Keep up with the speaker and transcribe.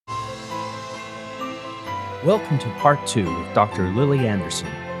Welcome to Part 2 with Dr. Lily Anderson,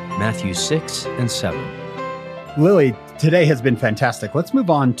 Matthew 6 and 7. Lily, today has been fantastic. Let's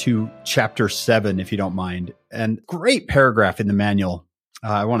move on to chapter 7, if you don't mind. And great paragraph in the manual.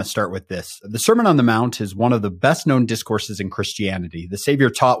 I want to start with this. The Sermon on the Mount is one of the best-known discourses in Christianity. The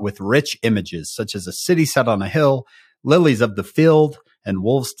Savior taught with rich images, such as a city set on a hill, lilies of the field, and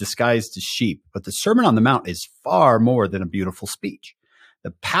wolves disguised as sheep. But the Sermon on the Mount is far more than a beautiful speech.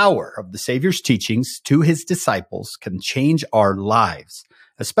 The power of the Savior's teachings to his disciples can change our lives,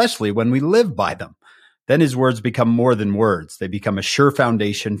 especially when we live by them. Then his words become more than words. They become a sure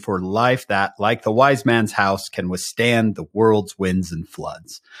foundation for life that, like the wise man's house, can withstand the world's winds and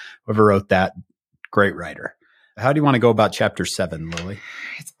floods. Whoever wrote that, great writer. How do you want to go about chapter 7, Lily?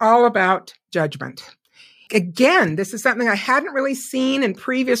 It's all about judgment. Again, this is something I hadn't really seen in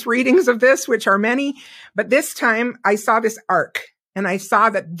previous readings of this, which are many, but this time I saw this arc. And I saw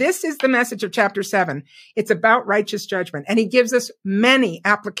that this is the message of chapter 7. It's about righteous judgment. And he gives us many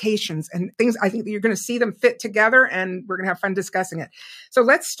applications and things. I think that you're going to see them fit together, and we're going to have fun discussing it. So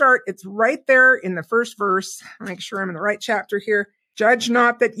let's start. It's right there in the first verse. I'll make sure I'm in the right chapter here. Judge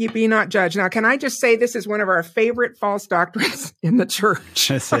not that ye be not judged. Now, can I just say this is one of our favorite false doctrines in the church?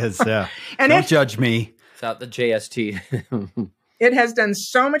 This is, yeah. And don't judge me. Without the JST. It has done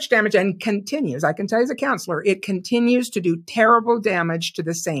so much damage and continues. I can tell you as a counselor, it continues to do terrible damage to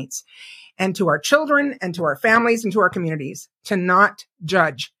the saints and to our children and to our families and to our communities to not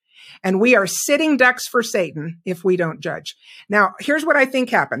judge. And we are sitting ducks for Satan if we don't judge. Now, here's what I think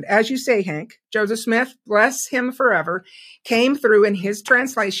happened. As you say, Hank, Joseph Smith, bless him forever, came through in his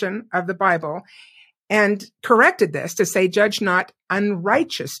translation of the Bible and corrected this to say, judge not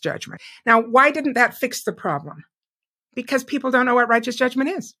unrighteous judgment. Now, why didn't that fix the problem? Because people don't know what righteous judgment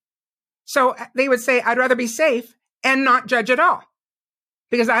is. So they would say, I'd rather be safe and not judge at all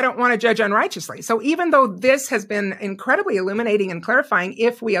because I don't want to judge unrighteously. So even though this has been incredibly illuminating and clarifying,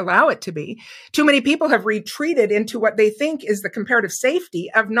 if we allow it to be, too many people have retreated into what they think is the comparative safety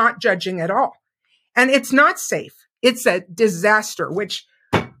of not judging at all. And it's not safe. It's a disaster, which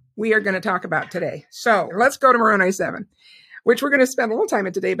we are going to talk about today. So let's go to Moroni 7, which we're going to spend a little time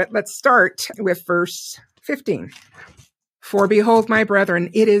in today, but let's start with verse 15. For behold, my brethren,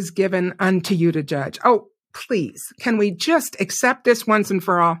 it is given unto you to judge. Oh, please, can we just accept this once and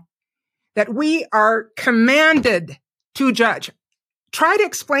for all? That we are commanded to judge. Try to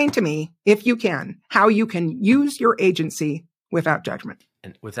explain to me, if you can, how you can use your agency without judgment.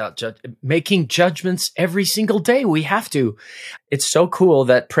 And without making judgments every single day. We have to. It's so cool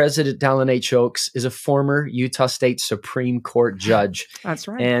that President Dallin H. Oaks is a former Utah State Supreme Court judge. That's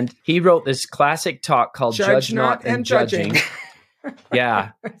right. And he wrote this classic talk called Judge Not and Judging.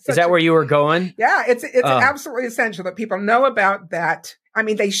 Yeah. Is that where you were going? Yeah, it's absolutely essential that people know about that. I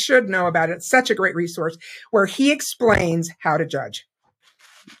mean, they should know about it. It's such a great resource where he explains how to judge.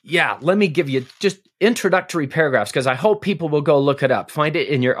 Yeah, let me give you just introductory paragraphs because I hope people will go look it up. Find it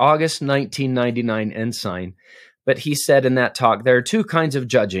in your August 1999 Ensign. But he said in that talk, there are two kinds of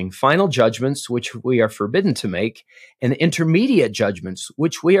judging: final judgments, which we are forbidden to make, and intermediate judgments,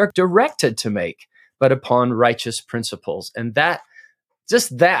 which we are directed to make, but upon righteous principles. And that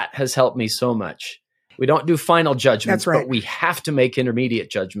has helped me so much. We don't do final judgments, but we have to make intermediate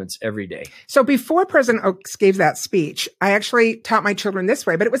judgments every day. So before President Oaks gave that speech, I actually taught my children this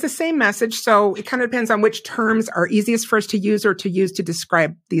way, but it was the same message. So it kind of depends on which terms are easiest for us to use or to use to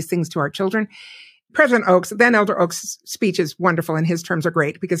describe these things to our children. President Oaks, then Elder Oaks' speech is wonderful and his terms are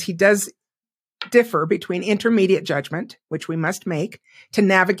great because he does differ between intermediate judgment, which we must make to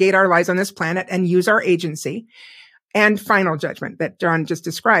navigate our lives on this planet and use our agency, and final judgment that John just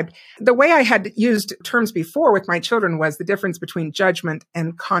described. The way I had used terms before with my children was the difference between judgment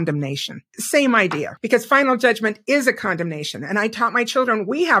and condemnation. Same idea, because final judgment is a condemnation. And I taught my children,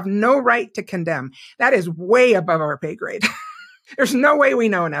 we have no right to condemn. That is way above our pay grade. There's no way we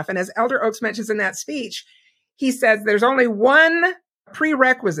know enough. And as Elder Oaks mentions in that speech, he says there's only one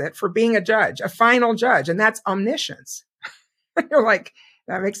prerequisite for being a judge, a final judge, and that's omniscience. You're like,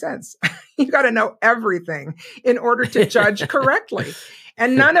 that makes sense. You got to know everything in order to judge correctly.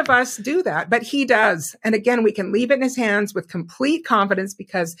 And none of us do that, but he does. And again, we can leave it in his hands with complete confidence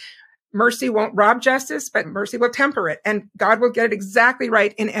because mercy won't rob justice, but mercy will temper it. And God will get it exactly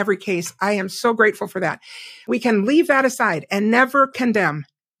right in every case. I am so grateful for that. We can leave that aside and never condemn,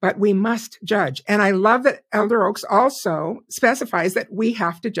 but we must judge. And I love that Elder Oaks also specifies that we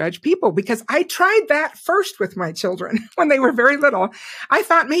have to judge people because I tried that first with my children when they were very little. I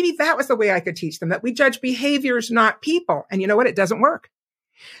thought maybe that was the way I could teach them, that we judge behaviors, not people. And you know what? It doesn't work.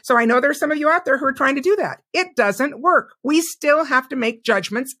 So I know there's some of you out there who are trying to do that. It doesn't work. We still have to make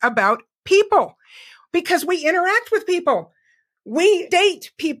judgments about people. because we interact with people. We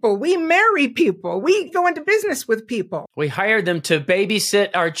date people. We marry people. We go into business with people. We hire them to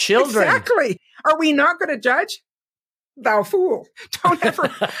babysit our children. Exactly. Are we not going to judge? Thou fool. Don't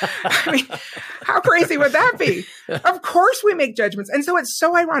ever. I mean, how crazy would that be? Of course we make judgments. And so it's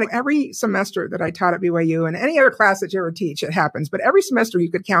so ironic. Every semester that I taught at BYU and any other class that you ever teach, it happens. But every semester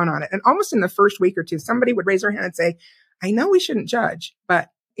you could count on it. And almost in the first week or two, somebody would raise their hand and say, I know we shouldn't judge, but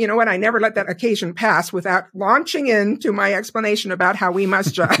you know what? I never let that occasion pass without launching into my explanation about how we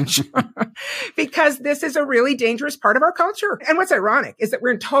must judge. Because this is a really dangerous part of our culture. And what's ironic is that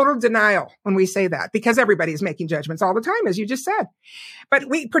we're in total denial when we say that, because everybody's making judgments all the time, as you just said. But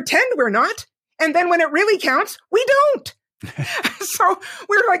we pretend we're not. And then when it really counts, we don't. So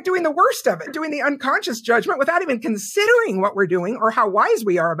we're like doing the worst of it, doing the unconscious judgment without even considering what we're doing or how wise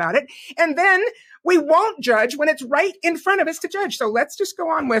we are about it. And then we won't judge when it's right in front of us to judge. So let's just go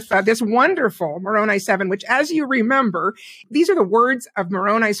on with this wonderful Moroni 7, which, as you remember, these are the words of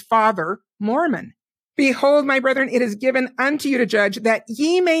Moroni's father, Mormon. Behold, my brethren, it is given unto you to judge, that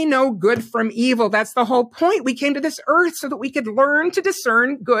ye may know good from evil. That's the whole point. We came to this earth so that we could learn to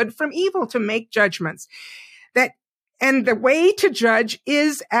discern good from evil, to make judgments. And the way to judge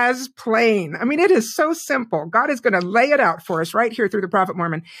is as plain. I mean, it is so simple. God is going to lay it out for us right here through the prophet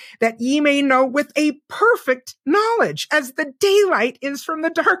Mormon, that ye may know with a perfect knowledge, as the daylight is from the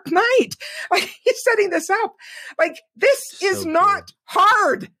dark night. Like, he's setting this up. Like, this is not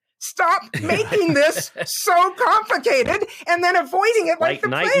hard. Stop making this so complicated and then avoiding it like the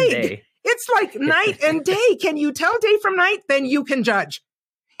plague. It's like night and day. Can you tell day from night? Then you can judge.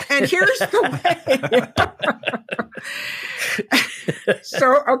 And here's the way.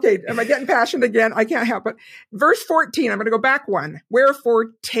 So, okay, am I getting passionate again? I can't help it. Verse 14, I'm going to go back one.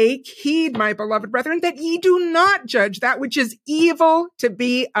 Wherefore take heed, my beloved brethren, that ye do not judge that which is evil to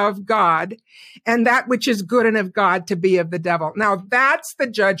be of God, and that which is good and of God to be of the devil. Now, that's the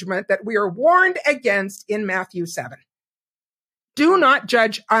judgment that we are warned against in Matthew 7. Do not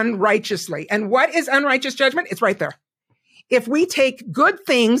judge unrighteously. And what is unrighteous judgment? It's right there. If we take good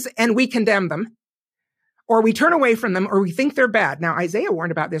things and we condemn them, or we turn away from them, or we think they're bad. Now, Isaiah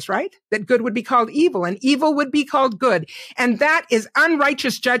warned about this, right? That good would be called evil and evil would be called good. And that is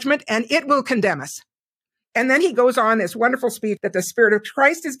unrighteous judgment, and it will condemn us. And then he goes on this wonderful speech that the Spirit of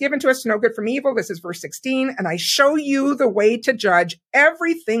Christ is given to us to know good from evil. This is verse 16. And I show you the way to judge.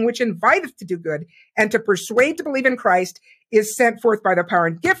 Everything which inviteth to do good and to persuade to believe in Christ is sent forth by the power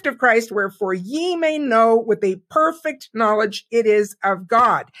and gift of Christ, wherefore ye may know with a perfect knowledge it is of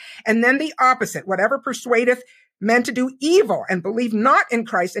God. And then the opposite, whatever persuadeth men to do evil and believe not in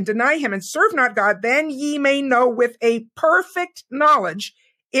Christ and deny him and serve not God, then ye may know with a perfect knowledge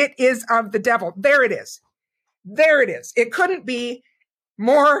it is of the devil. There it is. There it is. It couldn't be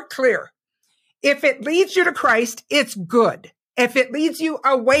more clear. If it leads you to Christ, it's good. If it leads you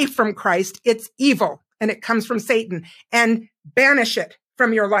away from Christ, it's evil, and it comes from Satan. And banish it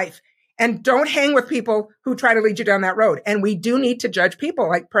from your life. And don't hang with people who try to lead you down that road. And we do need to judge people.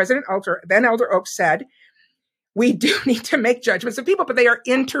 Like President then Elder Oaks said, we do need to make judgments of people, but they are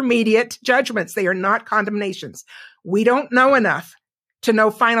intermediate judgments. They are not condemnations. We don't know enough to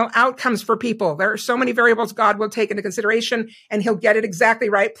know final outcomes for people. There are so many variables God will take into consideration, and he'll get it exactly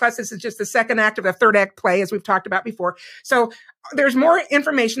right. Plus, this is just the second act of the third act play, as we've talked about before. So there's more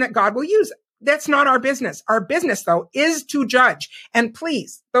information that God will use. That's not our business. Our business, though, is to judge. And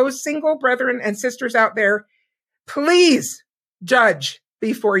please, those single brethren and sisters out there, please judge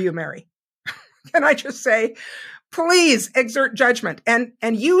before you marry. Can I just say, please exert judgment and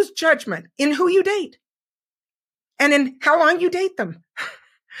use judgment in who you date and in how long you date them,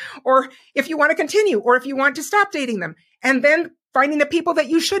 or if you want to continue, or if you want to stop dating them, and then finding the people that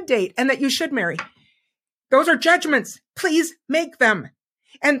you should date and that you should marry. Those are judgments. Please make them.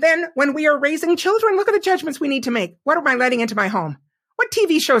 And then when we are raising children, look at the judgments we need to make. What am I letting into my home? What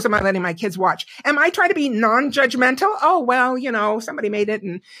TV shows am I letting my kids watch? Am I trying to be non-judgmental? Oh, well, somebody made it,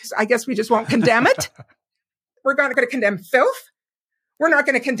 and I guess we just won't condemn it. We're not going to condemn filth. We're not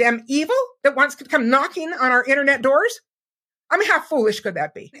going to condemn evil that wants to come knocking on our internet doors. I mean, how foolish could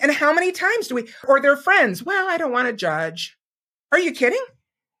that be? And how many times do we, or their friends, well, I don't want to judge. Are you kidding?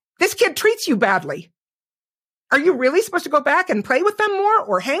 This kid treats you badly. Are you really supposed to go back and play with them more,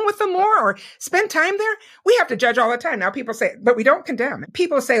 or hang with them more, or spend time there? We have to judge all the time. Now people say, but we don't condemn.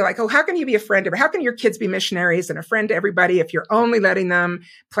 People say like, oh, how can you be a friend? Or how can your kids be missionaries and a friend to everybody if you're only letting them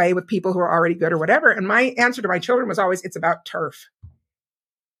play with people who are already good or whatever? And my answer to my children was always, it's about turf.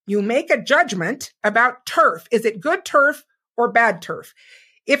 You make a judgment about turf. Is it good turf or bad turf?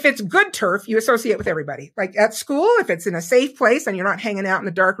 If it's good turf, you associate with everybody. Like at school, if it's in a safe place and you're not hanging out in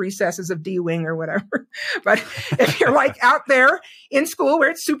the dark recesses of D-Wing or whatever. But if you're like out there in school where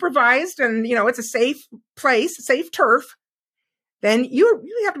it's supervised and, it's a safe place, safe turf, then you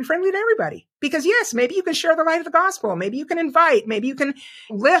really have to be friendly to everybody. Because yes, maybe you can share the light of the gospel. Maybe you can invite. Maybe you can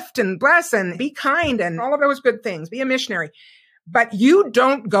lift and bless and be kind and all of those good things. Be a missionary. But you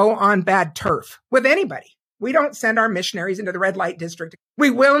don't go on bad turf with anybody. We don't send our missionaries into the red light district. We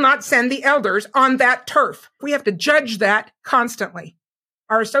will not send the elders on that turf. We have to judge that constantly.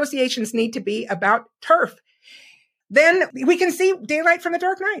 Our associations need to be about turf. Then we can see daylight from the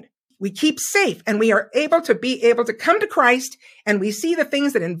dark night. We keep safe and we are able to come to Christ, and we see the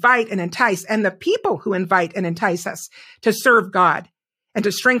things that invite and entice and the people who invite and entice us to serve God and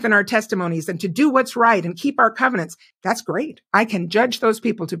to strengthen our testimonies and to do what's right and keep our covenants. That's great. I can judge those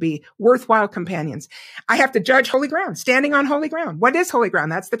people to be worthwhile companions. I have to judge holy ground, standing on holy ground. What is holy ground?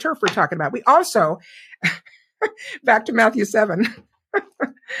 That's the turf we're talking about. We also, back to Matthew 7,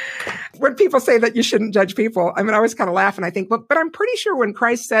 when people say that you shouldn't judge people, I always kind of laugh and I think, but I'm pretty sure when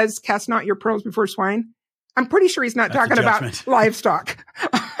Christ says, cast not your pearls before swine, I'm pretty sure he's not talking about livestock.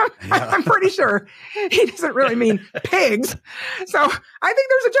 I'm pretty sure he doesn't really mean pigs. So I think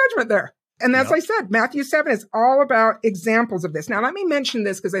there's a judgment there. And as I said, Matthew 7 is all about examples of this. Now, let me mention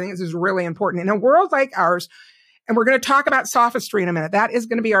this because I think this is really important. In a world like ours, and we're going to talk about sophistry in a minute, that is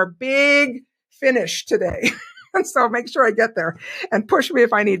going to be our big finish today. And so make sure I get there and push me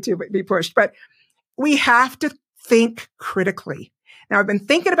if I need to be pushed. But we have to think critically. Now, I've been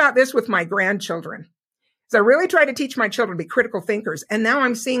thinking about this with my grandchildren. So I really try to teach my children to be critical thinkers. And now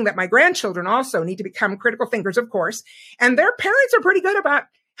I'm seeing that my grandchildren also need to become critical thinkers, of course. And their parents are pretty good about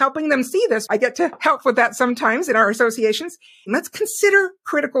helping them see this. I get to help with that sometimes in our associations. Let's consider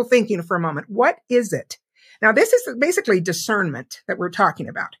critical thinking for a moment. What is it? Now, this is basically discernment that we're talking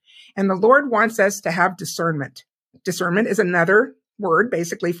about. And the Lord wants us to have discernment. Discernment is another word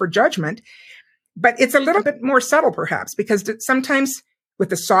basically for judgment, but it's a little bit more subtle perhaps, because sometimes with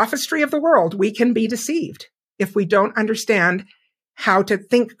the sophistry of the world, we can be deceived if we don't understand how to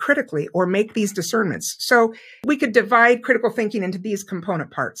think critically or make these discernments. So we could divide critical thinking into these component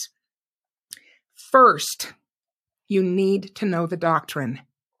parts. First, you need to know the doctrine.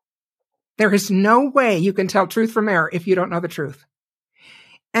 There is no way you can tell truth from error if you don't know the truth.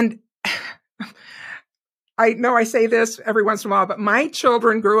 And I know I say this every once in a while, but my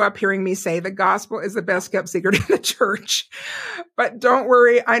children grew up hearing me say the gospel is the best kept secret in the church. But don't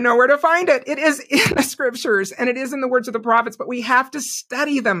worry, I know where to find it. It is in the scriptures and it is in the words of the prophets, but we have to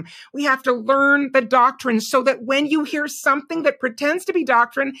study them. We have to learn the doctrine so that when you hear something that pretends to be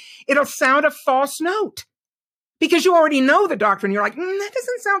doctrine, it'll sound a false note because you already know the doctrine. You're like, that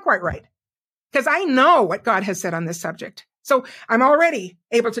doesn't sound quite right because I know what God has said on this subject. So I'm already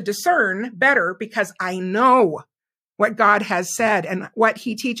able to discern better because I know what God has said and what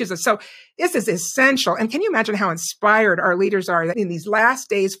he teaches us. So this is essential. And can you imagine how inspired our leaders are that in these last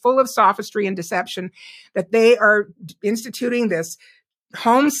days full of sophistry and deception, that they are instituting this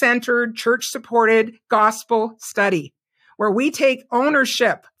home-centered, church-supported gospel study where we take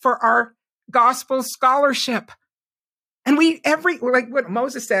ownership for our gospel scholarship. And like what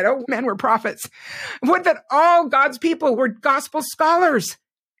Moses said, oh, men were prophets. Would that all God's people were gospel scholars.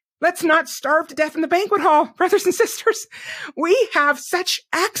 Let's not starve to death in the banquet hall, brothers and sisters. We have such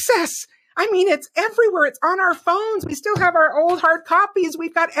access. It's everywhere. It's on our phones. We still have our old hard copies.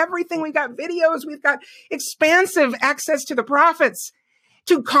 We've got everything. We've got videos. We've got expansive access to the prophets,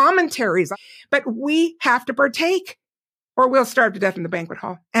 to commentaries. But we have to partake or we'll starve to death in the banquet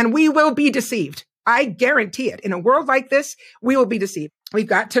hall and we will be deceived. I guarantee it. In a world like this, we will be deceived. We've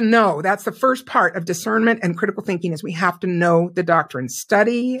got to know. That's the first part of discernment and critical thinking is we have to know the doctrine.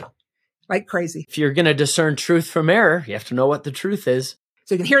 Study like crazy. If you're going to discern truth from error, you have to know what the truth is.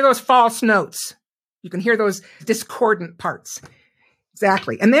 So you can hear those false notes. You can hear those discordant parts.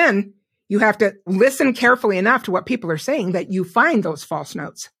 Exactly. And then you have to listen carefully enough to what people are saying that you find those false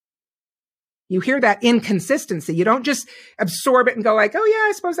notes. You hear that inconsistency. You don't just absorb it and go like, oh yeah,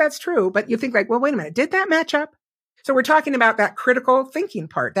 I suppose that's true. But you think like, well, wait a minute, did that match up? So we're talking about that critical thinking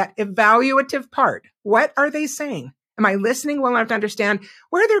part, that evaluative part. What are they saying? Am I listening well enough to understand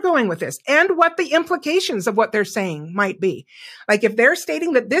where they're going with this and what the implications of what they're saying might be? Like if they're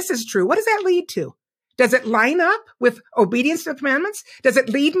stating that this is true, what does that lead to? Does it line up with obedience to the commandments? Does it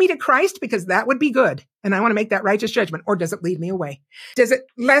lead me to Christ? Because that would be good. And I want to make that righteous judgment. Or does it lead me away? Does it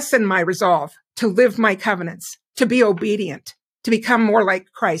lessen my resolve to live my covenants, to be obedient, to become more like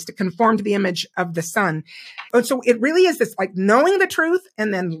Christ, to conform to the image of the Son? And so it really is this like knowing the truth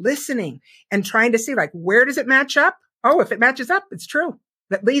and then listening and trying to see like, where does it match up? Oh, if it matches up, it's true.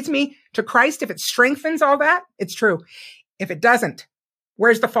 that leads me to Christ, if it strengthens all that, it's true. If it doesn't,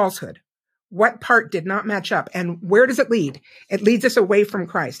 where's the falsehood? What part did not match up? And where does it lead? It leads us away from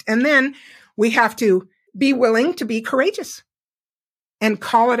Christ. And then we have to be willing to be courageous and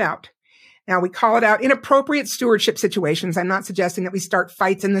call it out. Now, we call it out in appropriate stewardship situations. I'm not suggesting that we start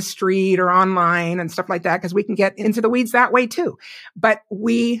fights in the street or online and stuff like that, because we can get into the weeds that way too. But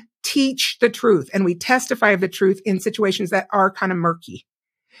we teach the truth and we testify of the truth in situations that are kind of murky.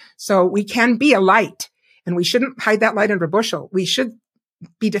 So we can be a light, and we shouldn't hide that light under a bushel. We should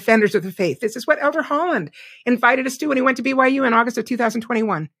be defenders of the faith. This is what Elder Holland invited us to when he went to BYU in August of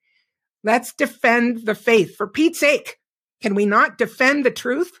 2021. Let's defend the faith. For Pete's sake, can we not defend the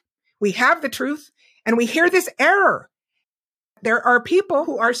truth? We have the truth, and we hear this error. There are people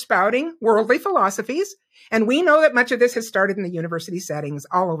who are spouting worldly philosophies, and we know that much of this has started in the university settings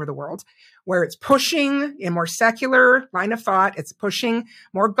all over the world, where it's pushing a more secular line of thought. It's pushing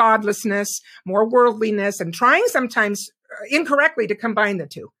more godlessness, more worldliness, and trying sometimes incorrectly to combine the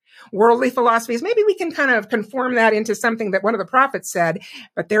two. Worldly philosophies, maybe we can kind of conform that into something that one of the prophets said,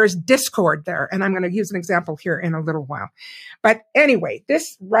 but there is discord there. And I'm going to use an example here in a little while. But anyway,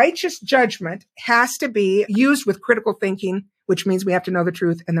 this righteous judgment has to be used with critical thinking, which means we have to know the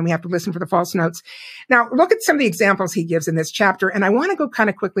truth, and then we have to listen for the false notes. Now, look at some of the examples he gives in this chapter. And I want to go kind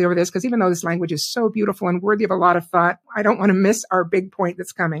of quickly over this, because even though this language is so beautiful and worthy of a lot of thought, I don't want to miss our big point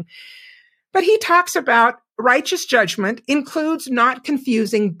that's coming. But he talks about righteous judgment includes not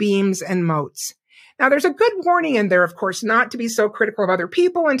confusing beams and motes. Now, there's a good warning in there, of course, not to be so critical of other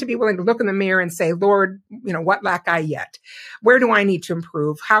people and to be willing to look in the mirror and say, Lord, what lack I yet? Where do I need to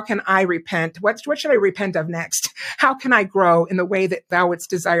improve? How can I repent? What should I repent of next? How can I grow in the way that thou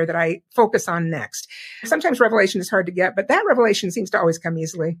wouldst desire that I focus on next? Sometimes revelation is hard to get, but that revelation seems to always come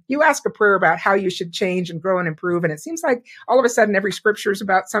easily. You ask a prayer about how you should change and grow and improve, and it seems like all of a sudden every scripture is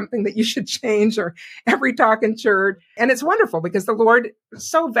about something that you should change, or every talk in church. And it's wonderful because the Lord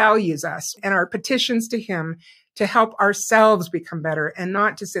so values us and our petitions to him to help ourselves become better and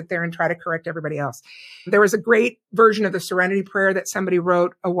not to sit there and try to correct everybody else. There was a great version of the serenity prayer that somebody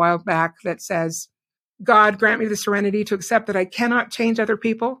wrote a while back that says, God, grant me the serenity to accept that I cannot change other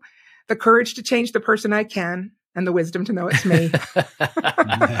people, the courage to change the person I can, and the wisdom to know it's me.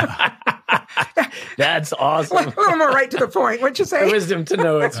 That's awesome. A little more right to the point. What'd you say? The wisdom to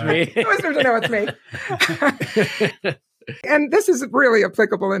know it's me. The wisdom to know it's me. And this is really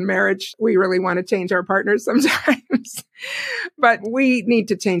applicable in marriage. We really want to change our partners sometimes, but we need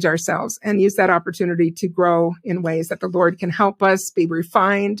to change ourselves and use that opportunity to grow in ways that the Lord can help us be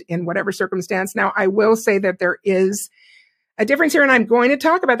refined in whatever circumstance. Now, I will say that there is a difference here, and I'm going to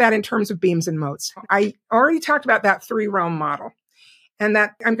talk about that in terms of beams and motes. I already talked about that 3-realm model, and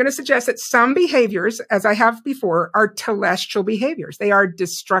that I'm going to suggest that some behaviors, as I have before, are telestial behaviors. They are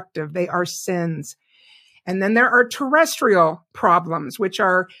destructive. They are sins. And then there are terrestrial problems, which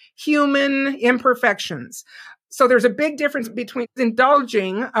are human imperfections. So there's a big difference between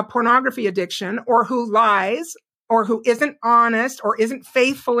indulging a pornography addiction, or who lies, or who isn't honest, or isn't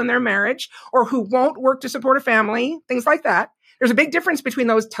faithful in their marriage, or who won't work to support a family, things like that. There's a big difference between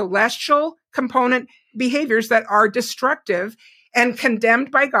those telestial component behaviors that are destructive and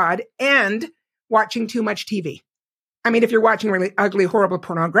condemned by God, and watching too much TV. I mean, if you're watching really ugly, horrible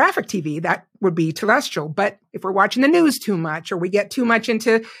pornographic TV, that would be telestial. But if we're watching the news too much, or we get too much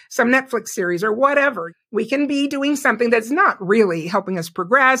into some Netflix series or whatever, we can be doing something that's not really helping us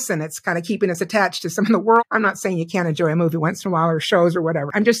progress, and it's kind of keeping us attached to some of the world. I'm not saying you can't enjoy a movie once in a while, or shows or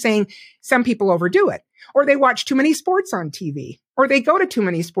whatever. I'm just saying some people overdo it, or they watch too many sports on TV, or they go to too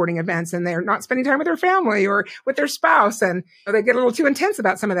many sporting events and they're not spending time with their family or with their spouse, and they get a little too intense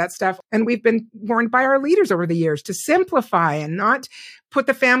about some of that stuff. And we've been warned by our leaders over the years to simplify and not put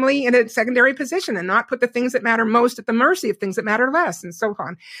the family in a secondary position, and not put the things that matter most at the mercy of things that matter less, and so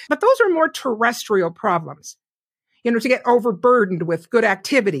on. But those are more terrestrial problems, to get overburdened with good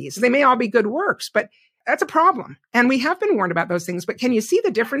activities. They may all be good works, but that's a problem. And we have been warned about those things. But can you see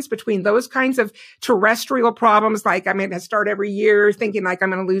the difference between those kinds of terrestrial problems? Like, I mean, I start every year thinking like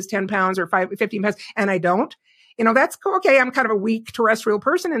I'm going to lose 10 pounds or 15 pounds, and I don't. That's cool. Okay, I'm kind of a weak terrestrial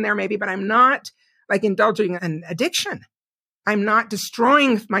person in there maybe, but I'm not like indulging an addiction. I'm not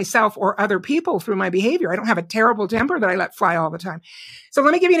destroying myself or other people through my behavior. I don't have a terrible temper that I let fly all the time. So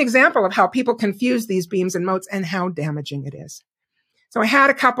let me give you an example of how people confuse these beams and motes and how damaging it is. So I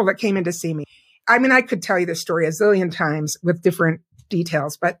had a couple that came in to see me. I mean, I could tell you this story a zillion times with different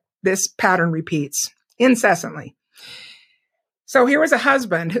details, but this pattern repeats incessantly. So here was a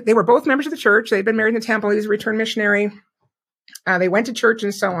husband. They were both members of the church. They'd been married in the temple. He was a returned missionary. They went to church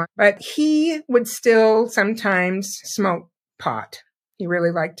and so on. But he would still sometimes smoke pot. He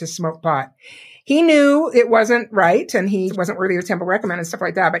really liked to smoke pot. He knew it wasn't right and he wasn't worthy of the temple recommend and stuff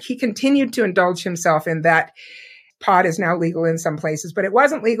like that, but he continued to indulge himself in that. Pot is now legal in some places, but it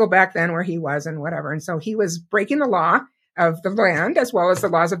wasn't legal back then where he was and whatever. And so he was breaking the law of the land as well as the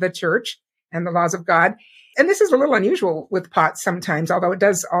laws of the church and the laws of God. And this is a little unusual with pot sometimes, although it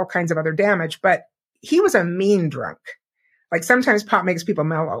does all kinds of other damage, but he was a mean drunk. Like sometimes pot makes people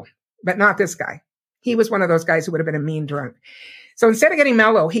mellow, but not this guy. He was one of those guys who would have been a mean drunk. So instead of getting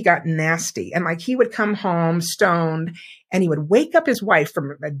mellow, he got nasty. And like he would come home stoned and he would wake up his wife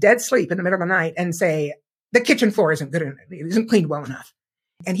from a dead sleep in the middle of the night and say, the kitchen floor isn't good enough. It isn't cleaned well enough.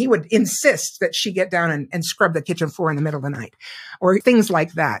 And he would insist that she get down and scrub the kitchen floor in the middle of the night or things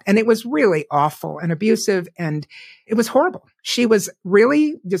like that. And it was really awful and abusive and it was horrible. She was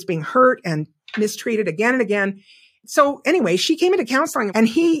really just being hurt and mistreated again and again. So anyway, she came into counseling and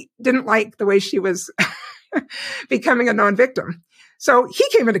he didn't like the way she was becoming a non-victim. So he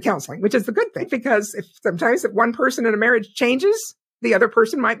came into counseling, which is the good thing because sometimes if one person in a marriage changes, the other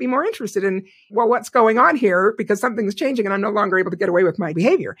person might be more interested in, well, what's going on here because something's changing and I'm no longer able to get away with my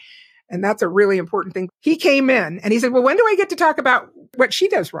behavior. And that's a really important thing. He came in and he said, well, when do I get to talk about what she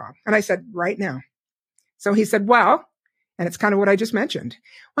does wrong? And I said, right now. So he said, well, and it's kind of what I just mentioned.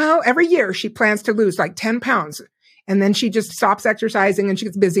 Well, every year she plans to lose like 10 pounds and then she just stops exercising and she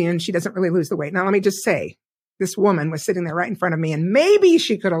gets busy and she doesn't really lose the weight. Now, let me just say, this woman was sitting there right in front of me and maybe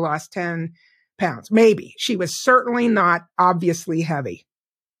she could have lost 10 pounds. Maybe. She was certainly not obviously heavy.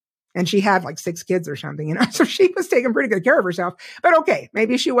 And she had like 6 kids or something, so she was taking pretty good care of herself. But okay,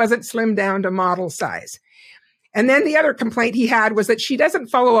 maybe she wasn't slimmed down to model size. And then the other complaint he had was that she doesn't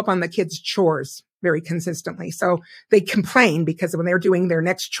follow up on the kids' chores very consistently. So they complain because when they're doing their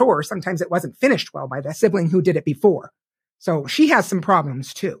next chore, sometimes it wasn't finished well by the sibling who did it before. So she has some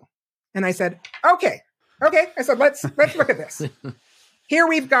problems too. And I said, okay. I said, let's look at this. Here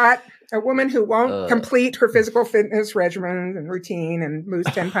we've got a woman who won't complete her physical fitness regimen and routine and lose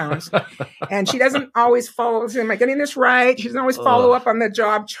 10 pounds. And she doesn't always follow. Am I getting this right? She doesn't always follow up on the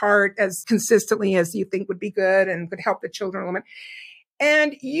job chart as consistently as you think would be good and could help the children a little bit.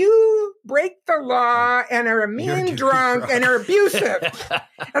 And you break the law and are a mean drunk and are abusive.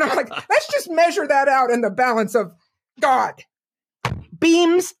 And I'm like, let's just measure that out in the balance of God.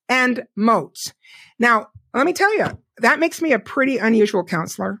 Beams and motes. Now, let me tell you, that makes me a pretty unusual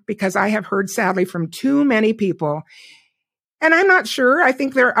counselor because I have heard sadly from too many people. And I'm not sure. I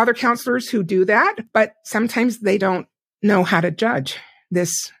think there are other counselors who do that, but sometimes they don't know how to judge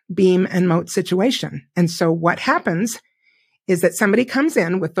this beam and mote situation. And so what happens is that somebody comes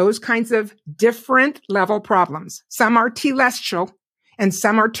in with those kinds of different level problems. Some are telestial and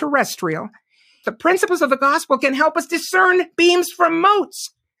some are terrestrial. The principles of the gospel can help us discern beams from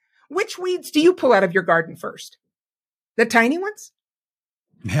motes. Which weeds do you pull out of your garden first? The tiny ones?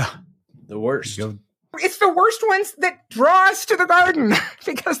 Yeah. The worst. It's the worst ones that draw us to the garden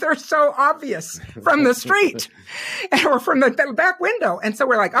because they're so obvious from the street or from the back window. And so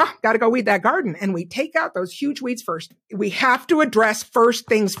we're like, got to go weed that garden. And we take out those huge weeds first. We have to address first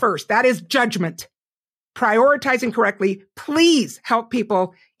things first. That is judgment. Prioritizing correctly. Please help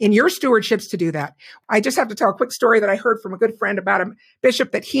people in your stewardships to do that. I just have to tell a quick story that I heard from a good friend about a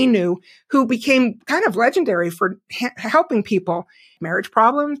bishop that he knew who became kind of legendary for helping people, marriage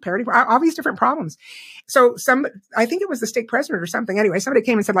problems, parenting, all these different problems. So I think it was the stake president or something. Anyway, somebody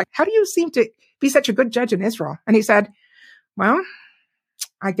came and said, like, how do you seem to be such a good judge in Israel? And he said, well,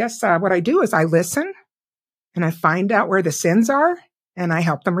 I guess what I do is I listen and I find out where the sins are and I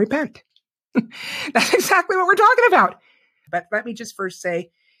help them repent. That's exactly what we're talking about. But let me just first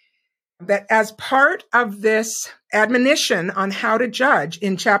say that as part of this admonition on how to judge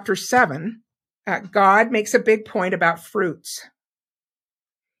in chapter 7, God makes a big point about fruits.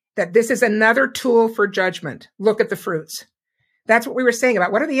 That this is another tool for judgment. Look at the fruits. That's what we were saying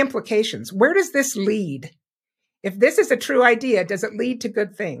about what are the implications? Where does this lead? If this is a true idea, does it lead to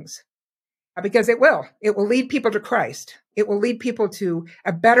good things? Because it will. It will lead people to Christ. It will lead people to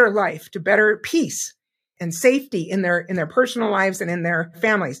a better life, to better peace and safety in their personal lives and in their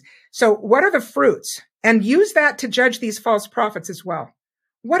families. So what are the fruits? And use that to judge these false prophets as well.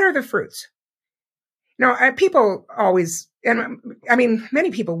 What are the fruits? People always, and I mean,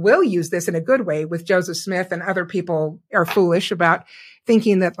 many people will use this in a good way with Joseph Smith, and other people are foolish about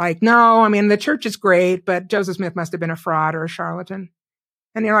thinking that the church is great, but Joseph Smith must have been a fraud or a charlatan.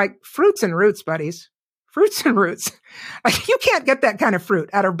 And you're like, fruits and roots, buddies. Fruits and roots. You can't get that kind of fruit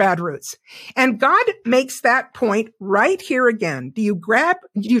out of bad roots. And God makes that point right here again. Do you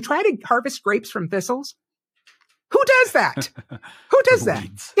try to harvest grapes from thistles? Who does that? Who does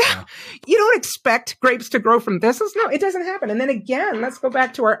that? Yeah. You don't expect grapes to grow from thistles. No, it doesn't happen. And then again, let's go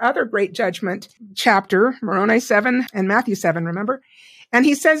back to our other great judgment chapter, Moroni 7 and Matthew 7, remember? And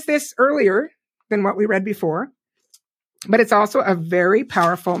he says this earlier than what we read before, but it's also a very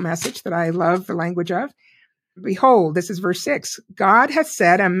powerful message that I love the language of. Behold, this is verse 6. God hath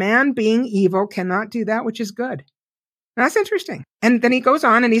said, a man being evil cannot do that which is good. Now, that's interesting. And then he goes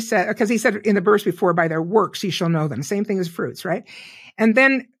on and he said, because he said in the verse before, by their works ye shall know them. Same thing as fruits, right? And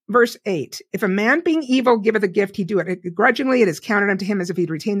then verse 8, if a man being evil giveth a gift, he do it grudgingly, it is counted unto him as if he'd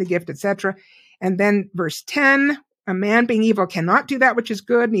retained the gift, etc. And then verse 10, a man being evil cannot do that which is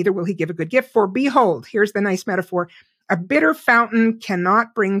good, neither will he give a good gift. For behold, here's the nice metaphor, a bitter fountain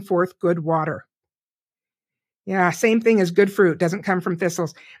cannot bring forth good water. Yeah, same thing as good fruit, doesn't come from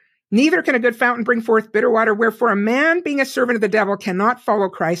thistles. Neither can a good fountain bring forth bitter water. Wherefore a man being a servant of the devil cannot follow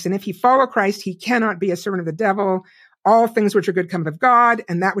Christ. And if he follow Christ, he cannot be a servant of the devil. All things which are good cometh of God,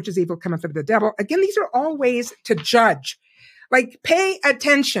 and that which is evil cometh of the devil. Again, these are all ways to judge. Like, pay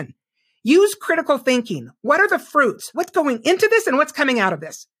attention. Use critical thinking. What are the fruits? What's going into this and what's coming out of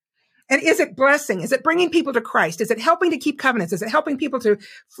this? And is it blessing? Is it bringing people to Christ? Is it helping to keep covenants? Is it helping people to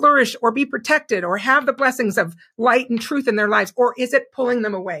flourish or be protected or have the blessings of light and truth in their lives? Or is it pulling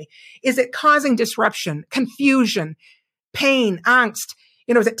them away? Is it causing disruption, confusion, pain, angst?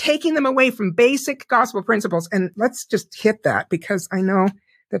 Is it taking them away from basic gospel principles? And let's just hit that because I know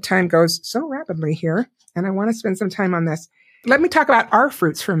the time goes so rapidly here and I want to spend some time on this. Let me talk about our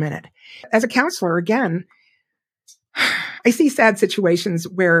fruits for a minute. As a counselor, again, I see sad situations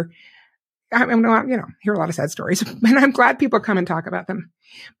where hear a lot of sad stories, and I'm glad people come and talk about them.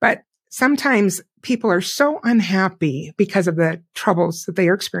 But sometimes people are so unhappy because of the troubles that they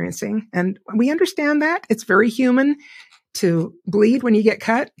are experiencing. And we understand that. It's very human to bleed when you get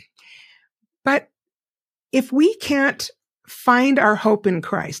cut. But if we can't find our hope in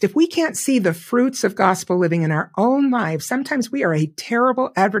Christ, if we can't see the fruits of gospel living in our own lives, sometimes we are a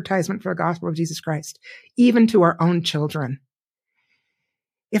terrible advertisement for the gospel of Jesus Christ, even to our own children.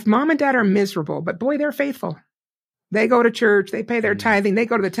 If mom and dad are miserable, but boy, they're faithful. They go to church, they pay their tithing, they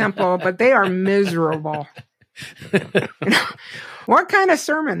go to the temple, but they are miserable. What kind of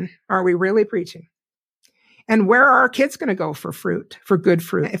sermon are we really preaching? And where are our kids going to go for fruit, for good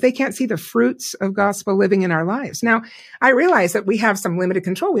fruit, if they can't see the fruits of gospel living in our lives? Now, I realize that we have some limited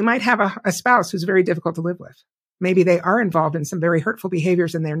control. We might have a spouse who's very difficult to live with. Maybe they are involved in some very hurtful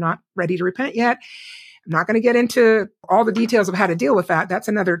behaviors and they're not ready to repent yet. I'm not going to get into all the details of how to deal with that. That's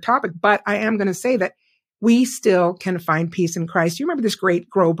another topic. But I am going to say that we still can find peace in Christ. You remember this great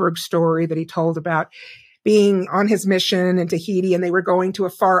Groberg story that he told about being on his mission in Tahiti, and they were going to a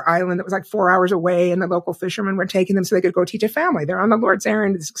far island that was like 4 hours away, and the local fishermen were taking them so they could go teach a family. They're on the Lord's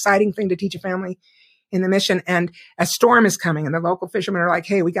errand, this exciting thing to teach a family in the mission, and a storm is coming, and the local fishermen are like,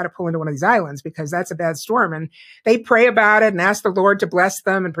 hey, we got to pull into one of these islands because that's a bad storm. And they pray about it and ask the Lord to bless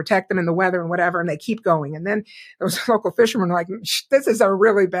them and protect them in the weather and whatever, and they keep going. And then those local fishermen are like, this is a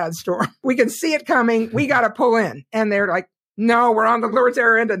really bad storm. We can see it coming. We got to pull in. And they're like, no, we're on the Lord's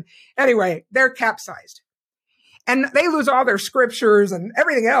errand. And anyway, they're capsized. And they lose all their scriptures and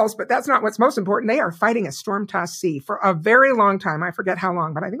everything else, but that's not what's most important. They are fighting a storm-tossed sea for a very long time. I forget how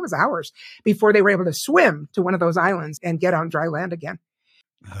long, but I think it was hours before they were able to swim to one of those islands and get on dry land again.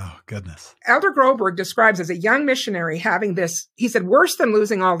 Oh, goodness. Elder Groberg describes as a young missionary having this, he said, worse than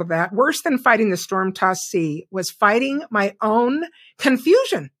losing all of that, worse than fighting the storm-tossed sea was fighting my own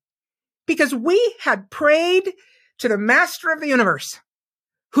confusion, because we had prayed to the master of the universe,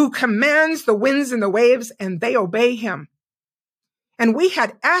 who commands the winds and the waves, and they obey him. And we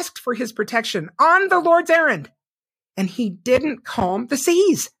had asked for his protection on the Lord's errand, and he didn't calm the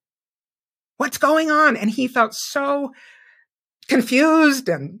seas. What's going on? And he felt so confused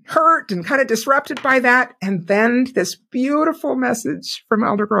and hurt and kind of disrupted by that. And then this beautiful message from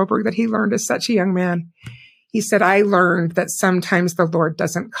Elder Groberg that he learned as such a young man. He said, I learned that sometimes the Lord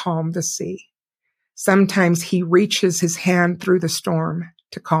doesn't calm the sea. Sometimes he reaches his hand through the storm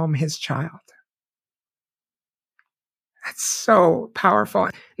to calm his child. That's so powerful.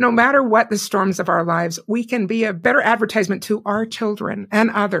 No matter what the storms of our lives, we can be a better advertisement to our children and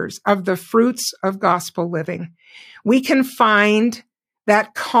others of the fruits of gospel living. We can find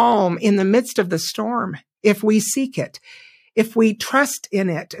that calm in the midst of the storm if we seek it, if we trust in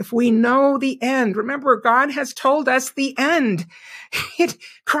it, if we know the end. Remember, God has told us the end.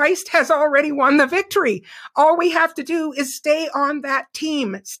 Christ has already won the victory. All we have to do is stay on that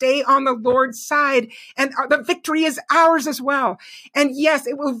team, stay on the Lord's side, and the victory is ours as well. And yes,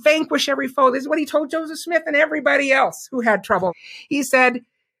 it will vanquish every foe. This is what he told Joseph Smith and everybody else who had trouble. He said,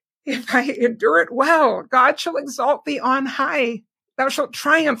 If I endure it well, God shall exalt thee on high. Thou shalt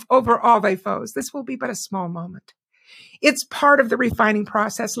triumph over all thy foes. This will be but a small moment. It's part of the refining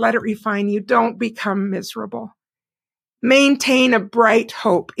process. Let it refine you. Don't become miserable. Maintain a bright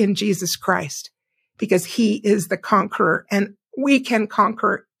hope in Jesus Christ, because he is the conqueror, and we can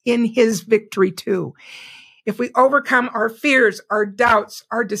conquer in his victory too. If we overcome our fears, our doubts,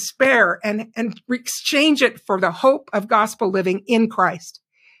 our despair, and exchange it for the hope of gospel living in Christ,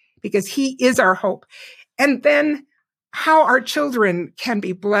 because he is our hope. And then how our children can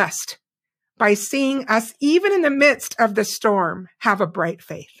be blessed by seeing us, even in the midst of the storm, have a bright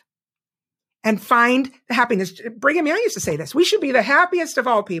faith and find the happiness. Brigham Young used to say this: we should be the happiest of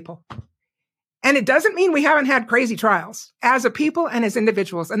all people. And it doesn't mean we haven't had crazy trials as a people and as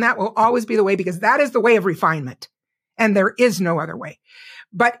individuals. And that will always be the way, because that is the way of refinement. And there is no other way.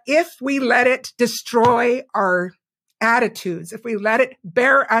 But if we let it destroy our attitudes, if we let it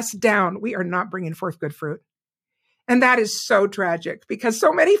bear us down, we are not bringing forth good fruit. And that is so tragic, because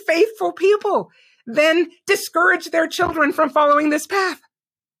so many faithful people then discourage their children from following this path.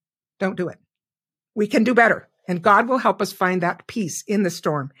 Don't do it. We can do better. And God will help us find that peace in the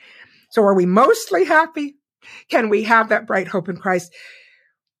storm. So are we mostly happy? Can we have that bright hope in Christ?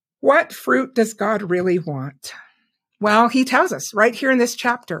 What fruit does God really want? Well, he tells us right here in this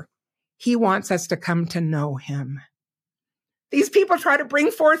chapter, he wants us to come to know him. These people try to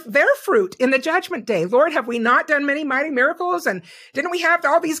bring forth their fruit in the judgment day. Lord, have we not done many mighty miracles? And didn't we have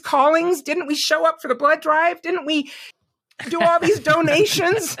all these callings? Didn't we show up for the blood drive? Didn't we do all these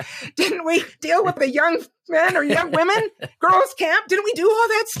donations? Didn't we deal with the young men or young women, girls camp? Didn't we do all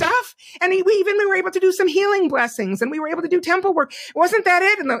that stuff? And we were able to do some healing blessings, and we were able to do temple work. Wasn't that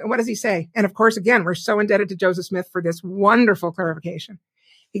it? And what does he say? And of course, again, we're so indebted to Joseph Smith for this wonderful clarification,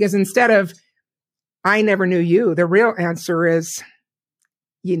 because instead of, I never knew you, the real answer is,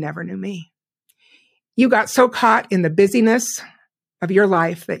 you never knew me. You got so caught in the busyness of your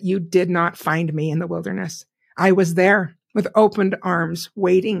life that you did not find me in the wilderness. I was there with opened arms,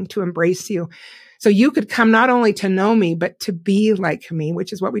 waiting to embrace you. So you could come not only to know me, but to be like me,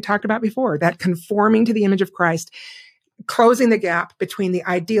 which is what we talked about before, that conforming to the image of Christ, closing the gap between the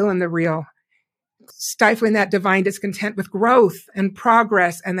ideal and the real, stifling that divine discontent with growth and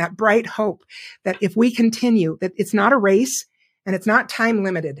progress and that bright hope that if we continue, that it's not a race and it's not time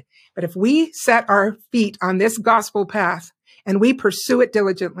limited, but if we set our feet on this gospel path and we pursue it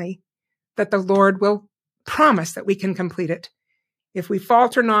diligently, that the Lord will promise that we can complete it. If we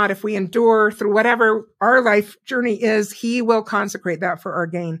falter not, if we endure through whatever our life journey is, he will consecrate that for our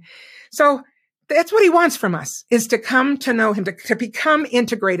gain. So that's what he wants from us, is to come to know him, to become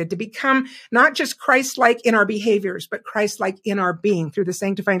integrated, to become not just Christ-like in our behaviors, but Christ-like in our being through the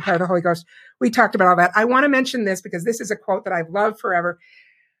sanctifying power of the Holy Ghost. We talked about all that. I want to mention this because this is a quote that I've loved forever.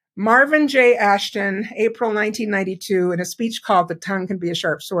 Marvin J. Ashton, April 1992, in a speech called "The Tongue Can Be a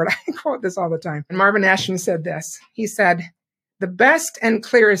Sharp Sword." I quote this all the time. And Marvin Ashton said this. He said, "The best and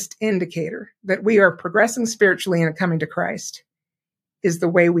clearest indicator that we are progressing spiritually and coming to Christ is the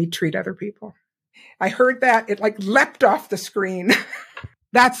way we treat other people." I heard that. It like leapt off the screen.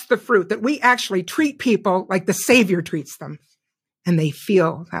 That's the fruit, that we actually treat people like the Savior treats them, and they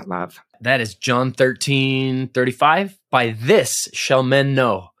feel that love. That is John 13:35. By this shall men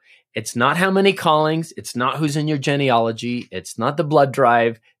know. It's not how many callings. It's not who's in your genealogy. It's not the blood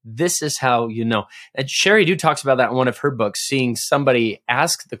drive. This is how you know. And Sherry Dew talks about that in one of her books, seeing somebody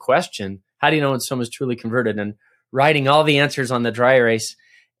ask the question, how do you know when someone's truly converted? And writing all the answers on the dry erase.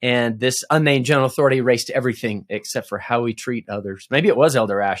 And this unnamed general authority erased everything except for how we treat others. Maybe it was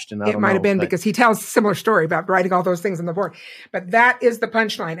Elder Ashton. It might have been, because he tells a similar story about writing all those things on the board. But that is the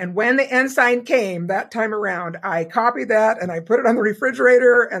punchline. And when the ensign came that time around, I copied that and I put it on the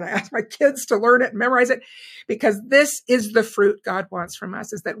refrigerator and I asked my kids to learn it and memorize it, because this is the fruit God wants from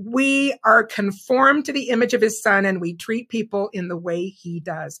us, is that we are conformed to the image of his Son and we treat people in the way he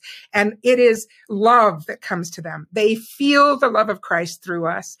does. And it is love that comes to them. They feel the love of Christ through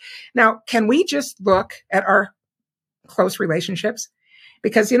us. Now, can we just look at our close relationships?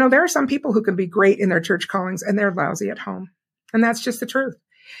 Because, there are some people who can be great in their church callings and they're lousy at home. And that's just the truth.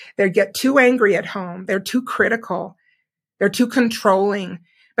 They get too angry at home. They're too critical. They're too controlling,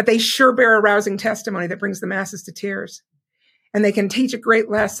 but they sure bear a rousing testimony that brings the masses to tears. And they can teach a great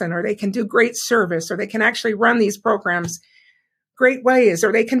lesson, or they can do great service, or they can actually run these programs great ways,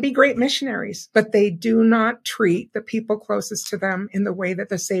 or they can be great missionaries, but they do not treat the people closest to them in the way that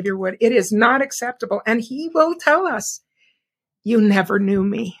the Savior would. It is not acceptable. And he will tell us, you never knew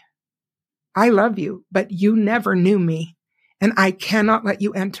me. I love you, but you never knew me. And I cannot let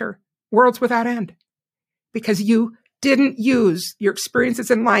you enter worlds without end, because you didn't use your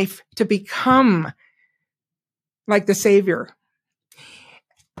experiences in life to become like the Savior.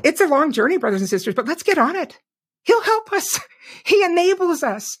 It's a long journey, brothers and sisters, but let's get on it. He'll help us. He enables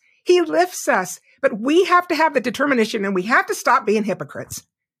us. He lifts us. But we have to have the determination, and we have to stop being hypocrites.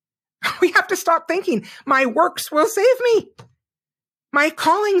 We have to stop thinking my works will save me. My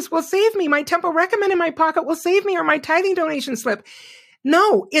callings will save me. My temple recommend in my pocket will save me, or my tithing donation slip.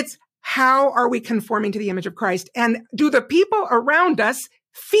 No, it's how are we conforming to the image of Christ? And do the people around us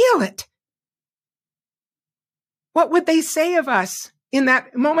feel it? What would they say of us in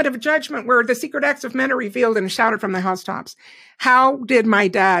that moment of judgment where the secret acts of men are revealed and shouted from the housetops? How did my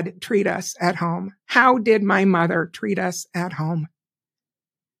dad treat us at home? How did my mother treat us at home?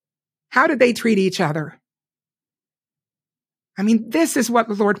 How did they treat each other? I mean, this is what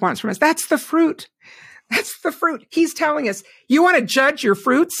the Lord wants from us. That's the fruit. That's the fruit. He's telling us, you want to judge your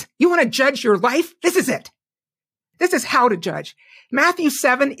fruits? You want to judge your life? This is it. This is how to judge. Matthew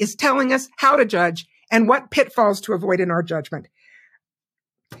 7 is telling us how to judge and what pitfalls to avoid in our judgment.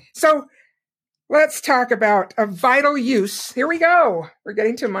 So let's talk about a vital use. Here we go. We're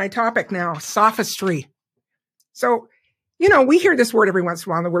getting to my topic now, sophistry. So, we hear this word every once in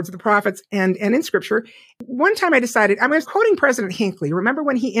a while in the words of the prophets and in scripture. One time I decided, I was quoting President Hinckley. Remember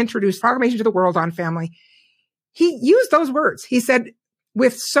when he introduced Proclamation to the World on Family? He used those words. He said,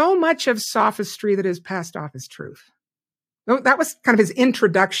 with so much of sophistry that is passed off as truth. That was kind of his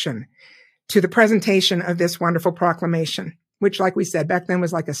introduction to the presentation of this wonderful proclamation, which, like we said, back then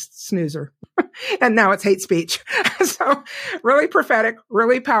was like a snoozer. And now it's hate speech. So really prophetic,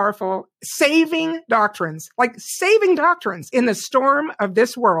 really powerful, saving doctrines in the storm of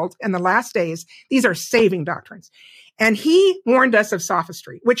this world in the last days. These are saving doctrines. And he warned us of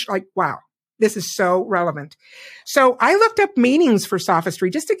sophistry, which wow, this is so relevant. So I looked up meanings for sophistry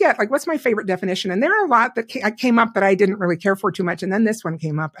just to get what's my favorite definition. And there are a lot that came up that I didn't really care for too much. And then this one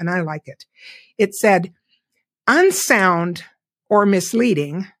came up and I like it. It said, unsound or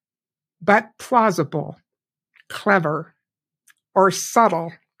misleading, but plausible, clever, or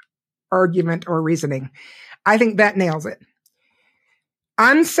subtle argument or reasoning. I think that nails it.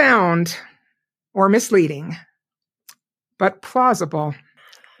 Unsound or misleading, but plausible,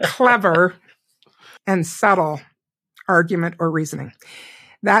 clever, and subtle argument or reasoning.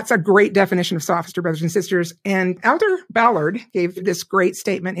 That's a great definition of sophistry, brothers and sisters. And Elder Ballard gave this great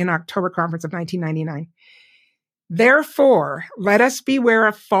statement in October Conference of 1999. Therefore, let us beware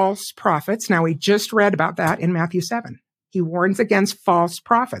of false prophets. Now, we just read about that in Matthew 7. He warns against false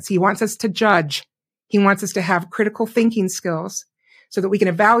prophets. He wants us to judge. He wants us to have critical thinking skills so that we can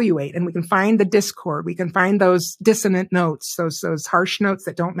evaluate and we can find the discord. We can find those dissonant notes, those harsh notes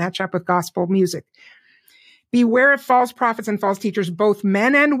that don't match up with gospel music. Beware of false prophets and false teachers, both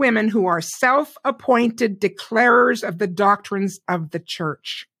men and women who are self-appointed declarers of the doctrines of the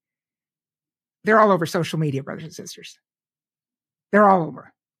church. They're all over social media, brothers and sisters. They're all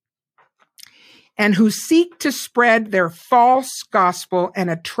over. And who seek to spread their false gospel and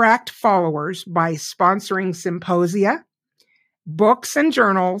attract followers by sponsoring symposia, books, and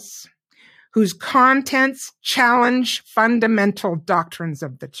journals whose contents challenge fundamental doctrines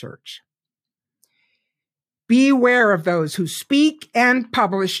of the church. Beware of those who speak and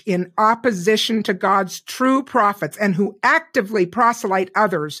publish in opposition to God's true prophets and who actively proselyte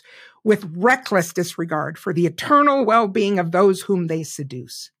others with reckless disregard for the eternal well-being of those whom they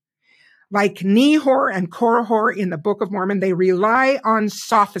seduce. Like Nehor and Korihor in the Book of Mormon, they rely on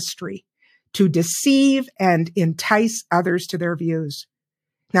sophistry to deceive and entice others to their views.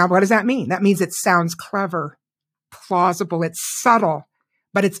 Now, what does that mean? That means it sounds clever, plausible, it's subtle,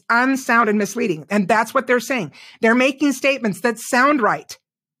 but it's unsound and misleading. And that's what they're saying. They're making statements that sound right.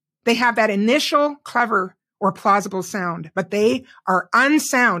 They have that initial clever or plausible sound, but they are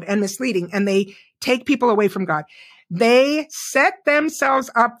unsound and misleading, and they take people away from God. They set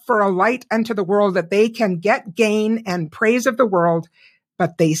themselves up for a light unto the world that they can get gain and praise of the world,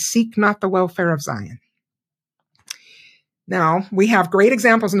 but they seek not the welfare of Zion. Now, we have great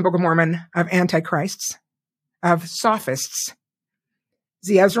examples in the Book of Mormon of antichrists, of sophists.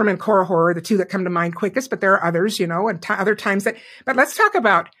 Zeezrom and Korihor are the two that come to mind quickest, but there are others, and other times but let's talk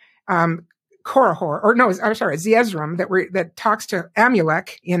about Zeezrom that talks to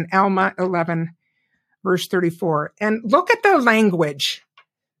Amulek in Alma 11, verse 34. And look at the language.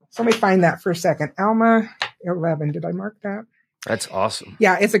 So let me find that for a second. Alma 11. Did I mark that? That's awesome.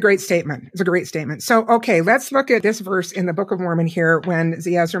 Yeah, it's a great statement. It's a great statement. So, okay, let's look at this verse in the Book of Mormon here when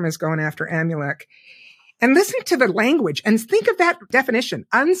Zeezrom is going after Amulek. And listen to the language and think of that definition.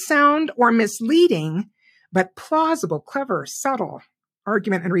 Unsound or misleading, but plausible, clever, subtle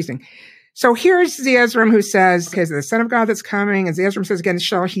argument and reasoning. So here's Zeezrom who says, okay, so the Son of God that's coming, and Zeezrom says again,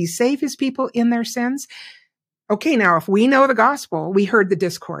 shall he save his people in their sins? Okay, now if we know the gospel, we heard the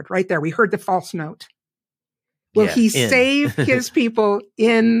discord right there. We heard the false note. Will he save his people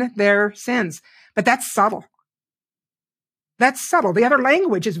in their sins? But that's subtle. That's subtle. The other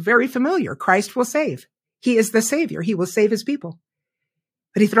language is very familiar. Christ will save. He is the Savior. He will save his people.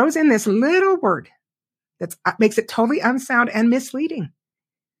 But he throws in this little word that makes it totally unsound and misleading.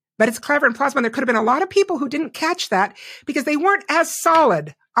 But it's clever and plausible. And there could have been a lot of people who didn't catch that because they weren't as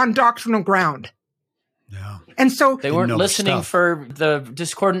solid on doctrinal ground. Yeah. And so they weren't listening for the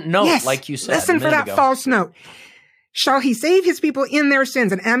discordant note, like you said. Listen for that false note. Shall he save his people in their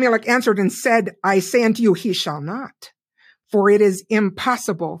sins? And Amulek answered and said, I say unto you, he shall not. For it is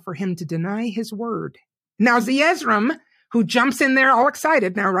impossible for him to deny his word. Now Zeezrom, who jumps in there all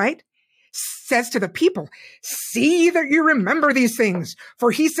excited now, right, says to the people, see that you remember these things.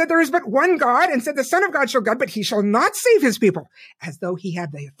 For he said there is but one God, and said the Son of God shall God, but he shall not save his people, as though he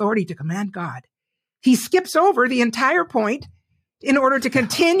had the authority to command God. He skips over the entire point in order to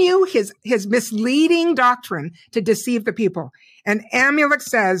continue his misleading doctrine to deceive the people. And Amulek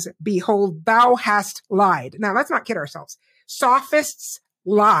says, behold, thou hast lied. Now, let's not kid ourselves. Sophists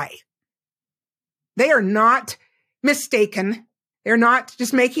lie. They are not mistaken. They're not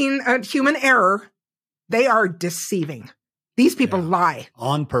just making a human error. They are deceiving. These people lie.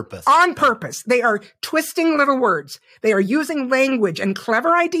 On purpose. On purpose. They are twisting little words. They are using language and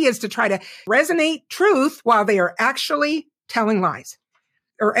clever ideas to try to resonate truth while they are actually telling lies.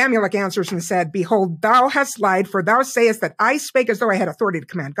 Or Amulek answers and said, behold, thou hast lied, for thou sayest that I spake as though I had authority to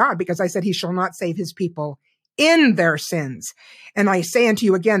command God, because I said he shall not save his people in their sins. And I say unto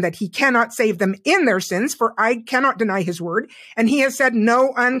you again that he cannot save them in their sins, for I cannot deny his word. And he has said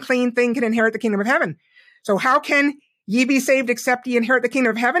no unclean thing can inherit the kingdom of heaven. So how can ye be saved except ye inherit the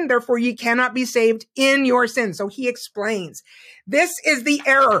kingdom of heaven? Therefore ye cannot be saved in your sins. So he explains. This is the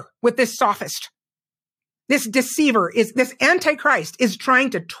error with this sophist. This deceiver, this antichrist is trying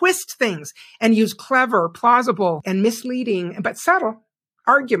to twist things and use clever, plausible, and misleading, but subtle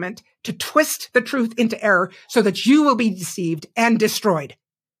argument to twist the truth into error so that you will be deceived and destroyed.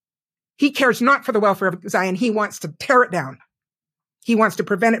 He cares not for the welfare of Zion. He wants to tear it down. He wants to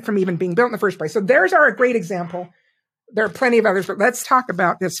prevent it from even being built in the first place. So there's our great example. There are plenty of others, but let's talk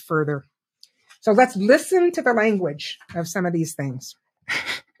about this further. So let's listen to the language of some of these things.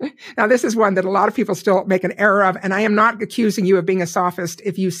 Now, this is one that a lot of people still make an error of, and I am not accusing you of being a sophist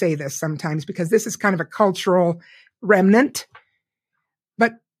if you say this sometimes, because this is kind of a cultural remnant.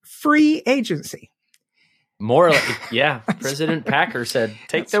 But free agency. More like, yeah. President Packer said,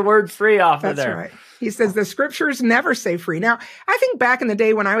 take the word free off of there. That's right. He says the scriptures never say free. Now, I think back in the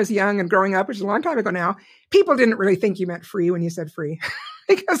day when I was young and growing up, which is a long time ago now, people didn't really think you meant free when you said free.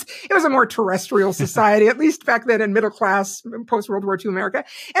 Because it was a more terrestrial society, at least back then in middle class, post-World War II America.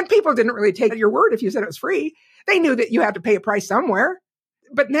 And people didn't really take your word if you said it was free. They knew that you had to pay a price somewhere.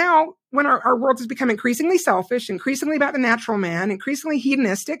 But now, when our world has become increasingly selfish, increasingly about the natural man, increasingly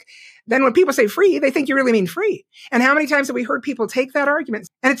hedonistic, then when people say free, they think you really mean free. And how many times have we heard people take that argument?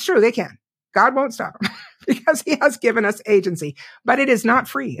 And it's true, they can. God won't stop them because he has given us agency. But it is not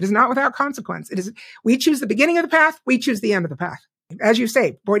free. It is not without consequence. It is. We choose the beginning of the path. We choose the end of the path. As you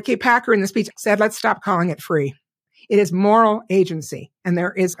say, Boyd K. Packer in the speech said, let's stop calling it free. It is moral agency, and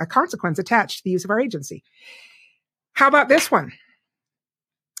there is a consequence attached to the use of our agency. How about this one?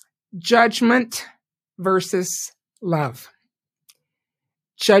 Judgment versus love.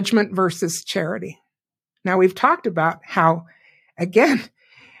 Judgment versus charity. Now, we've talked about how, again,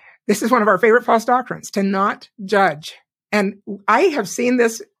 this is one of our favorite false doctrines, to not judge. And I have seen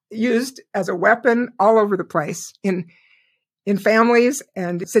this used as a weapon all over the place in families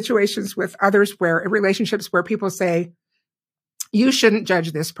and situations with others where relationships where people say, you shouldn't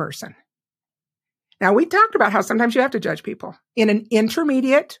judge this person. Now, we talked about how sometimes you have to judge people in an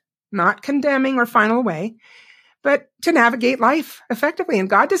intermediate, not condemning or final way, but to navigate life effectively. And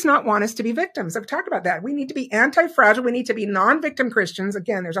God does not want us to be victims. I've talked about that. We need to be anti-fragile. We need to be non-victim Christians.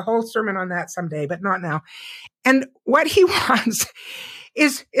 Again, there's a whole sermon on that someday, but not now. And what he wants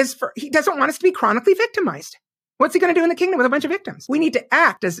is he doesn't want us to be chronically victimized. What's he going to do in the kingdom with a bunch of victims? We need to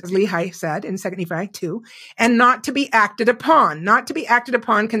act, as Lehi said in 2 Nephi 2, and not to be acted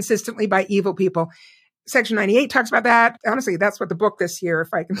upon consistently by evil people. Section 98 talks about that. Honestly, that's what the book this year,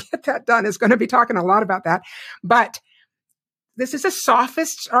 if I can get that done, is going to be talking a lot about that. But this is a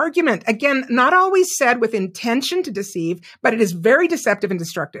sophist's argument. Again, not always said with intention to deceive, but it is very deceptive and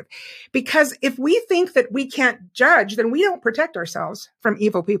destructive. Because if we think that we can't judge, then we don't protect ourselves from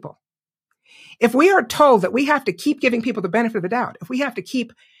evil people. If we are told that we have to keep giving people the benefit of the doubt, if we have to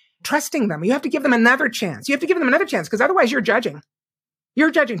keep trusting them. You have to give them another chance. You have to give them another chance because otherwise you're judging.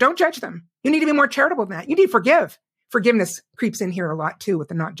 You're judging. Don't judge them. You need to be more charitable than that. You need to forgive. Forgiveness creeps in here a lot too with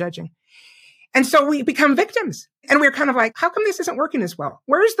the not judging. And so we become victims. And we're kind of like, how come this isn't working as well?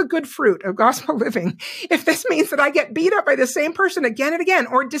 Where's the good fruit of gospel living if this means that I get beat up by the same person again and again,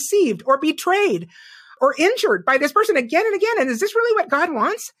 or deceived, or betrayed, or injured by this person again and again? And is this really what God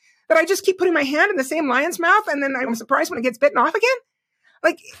wants? That I just keep putting my hand in the same lion's mouth and then I'm surprised when it gets bitten off again?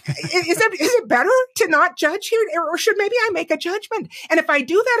 Like, is it better to not judge here? Or should maybe I make a judgment? And if I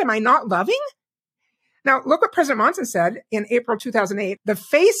do that, am I not loving? Now, look what President Monson said in April 2008. The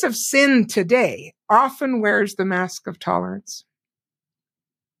face of sin today often wears the mask of tolerance.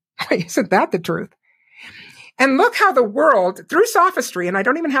 Isn't that the truth? And look how the world, through sophistry, and I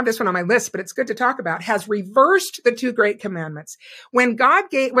don't even have this one on my list, but it's good to talk about, has reversed the two great commandments. When God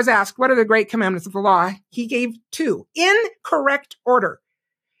was asked, what are the great commandments of the law? He gave two in correct order.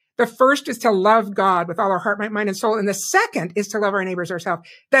 The first is to love God with all our heart, mind, and soul. And the second is to love our neighbors ourselves.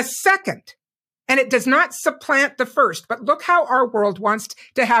 The second, and it does not supplant the first, but look how our world wants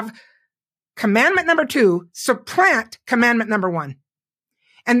to have commandment number 2 supplant commandment number 1.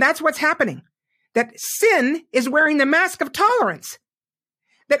 And that's what's happening. That sin is wearing the mask of tolerance.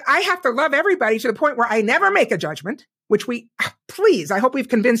 That I have to love everybody to the point where I never make a judgment, which please, I hope we've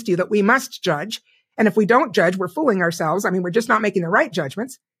convinced you that we must judge. And if we don't judge, we're fooling ourselves. I mean, we're just not making the right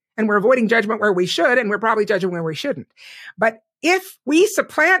judgments. And we're avoiding judgment where we should, and we're probably judging where we shouldn't. But if we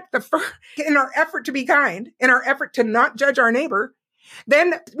supplant in our effort to be kind, in our effort to not judge our neighbor,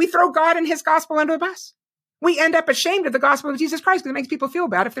 then we throw God and his gospel under the bus. We end up ashamed of the gospel of Jesus Christ because it makes people feel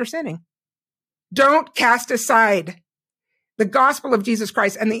bad if they're sinning. Don't cast aside the gospel of Jesus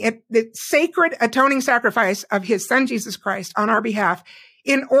Christ and the sacred atoning sacrifice of his son, Jesus Christ, on our behalf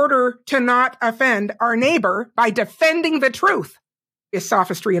in order to not offend our neighbor by defending the truth. Is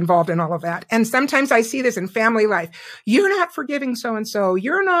sophistry involved in all of that. And sometimes I see this in family life. You're not forgiving so-and-so.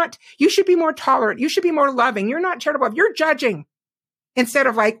 You should be more tolerant. You should be more loving. You're not charitable. You're judging. Instead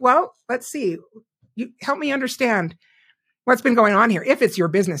of like, well, let's see. You help me understand what's been going on here. If it's your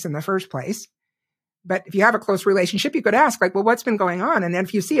business in the first place. But if you have a close relationship, you could ask like, well, what's been going on? And then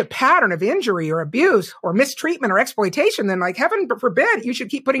if you see a pattern of injury or abuse or mistreatment or exploitation, then like heaven forbid, you should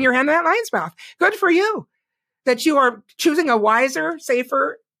keep putting your hand in that lion's mouth. Good for you. That you are choosing a wiser,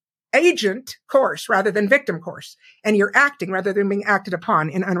 safer agent course rather than victim course. And you're acting rather than being acted upon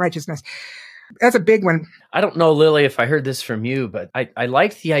in unrighteousness. That's a big one. I don't know, Lily, if I heard this from you, but I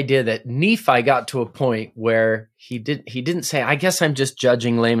liked the idea that Nephi got to a point where he didn't say, I guess I'm just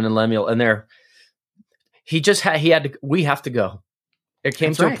judging Laman and Lemuel. And we have to go. It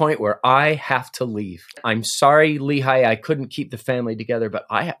came to a point where I have to leave. I'm sorry, Lehi, I couldn't keep the family together, but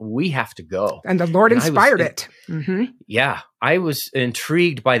we have to go. And the Lord inspired it. Mm-hmm. Yeah, I was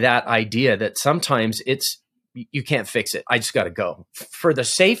intrigued by that idea that sometimes you can't fix it. I just got to go. For the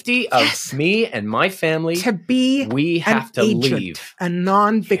safety of me and my family, we have to leave. A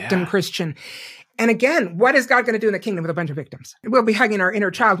non-victim Christian. And again, what is God going to do in the kingdom with a bunch of victims? We'll be hugging our inner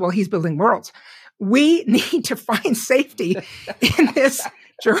child while he's building worlds. We need to find safety in this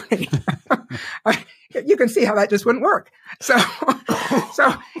journey. You can see how that just wouldn't work. So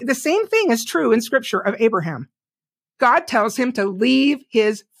the same thing is true in scripture of Abraham. God tells him to leave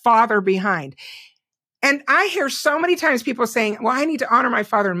his father behind. And I hear so many times people saying, well, I need to honor my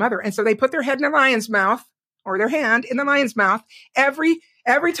father and mother. And so they put their head in the lion's mouth or their hand in the lion's mouth every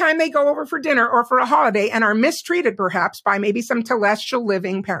time they go over for dinner or for a holiday and are mistreated perhaps by maybe some telestial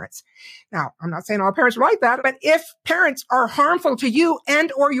living parents. Now, I'm not saying all parents are like that, but if parents are harmful to you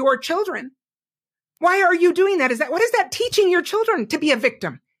and or your children, why are you doing that? What is that teaching your children to be a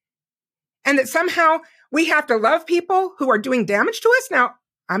victim? And that somehow we have to love people who are doing damage to us? Now,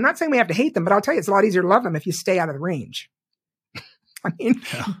 I'm not saying we have to hate them, but I'll tell you, it's a lot easier to love them if you stay out of the range. I mean,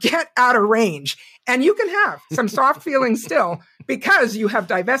 get out of range. And you can have some soft feelings still because you have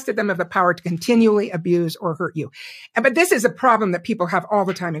divested them of the power to continually abuse or hurt you. But this is a problem that people have all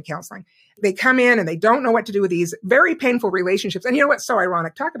the time in counseling. They come in and they don't know what to do with these very painful relationships. And you know what's so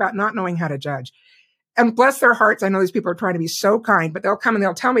ironic? Talk about not knowing how to judge. And bless their hearts, I know these people are trying to be so kind, but they'll come and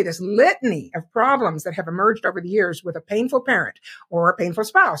they'll tell me this litany of problems that have emerged over the years with a painful parent or a painful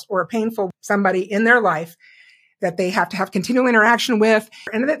spouse or a painful somebody in their life that they have to have continual interaction with.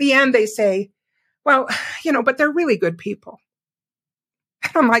 And at the end, they say, well, but they're really good people.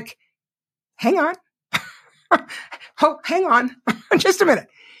 And I'm like, hang on. Hang on just a minute.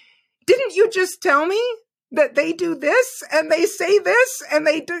 Didn't you just tell me that they do this and they say this and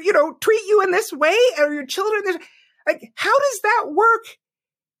they do, treat you in this way or your children? Like, how does that work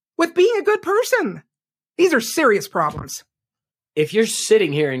with being a good person? These are serious problems. If you're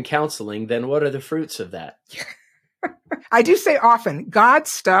sitting here in counseling, then what are the fruits of that? I do say often,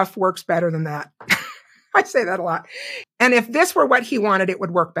 God's stuff works better than that. I say that a lot. And if this were what he wanted, it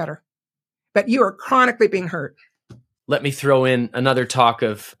would work better. But you are chronically being hurt. Let me throw in another talk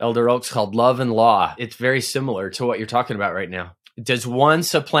of Elder Oaks called Love and Law. It's very similar to what you're talking about right now. Does one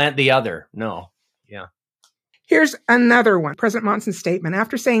supplant the other? No. Yeah. Here's another one. President Monson's statement.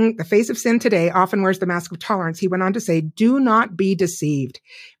 After saying the face of sin today often wears the mask of tolerance, he went on to say, do not be deceived.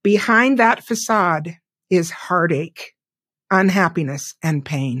 Behind that facade is heartache, unhappiness, and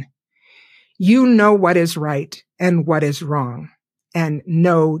pain. You know what is right and what is wrong, and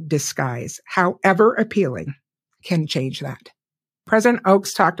no disguise, however appealing, can change that. President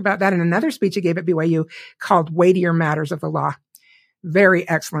Oaks talked about that in another speech he gave at BYU called Weightier Matters of the Law. Very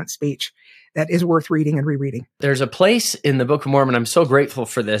excellent speech that is worth reading and rereading. There's a place in the Book of Mormon. I'm so grateful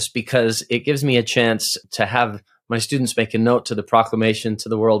for this because it gives me a chance to have my students make a note to the proclamation to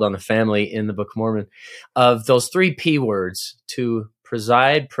the world on the family in the Book of Mormon of those 3 P words: to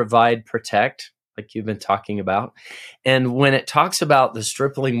preside, provide, protect, like you've been talking about. And when it talks about the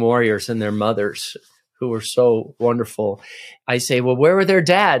stripling warriors and their mothers, who were so wonderful, I say, well, where were their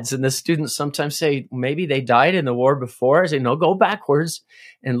dads? And the students sometimes say, maybe they died in the war before. I say, no, go backwards.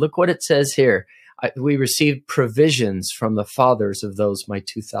 And look what it says here. We received provisions from the fathers of those, my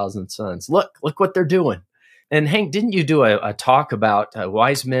 2,000 sons. Look what they're doing. And Hank, didn't you do a talk about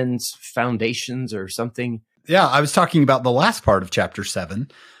wise men's foundations or something? Yeah, I was talking about the last part of chapter 7.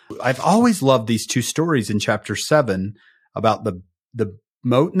 I've always loved these 2 stories in chapter 7 about the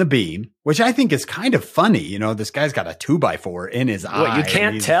moat and the beam, which I think is kind of funny. You know, this guy's got a 2x4 in his eye. What, you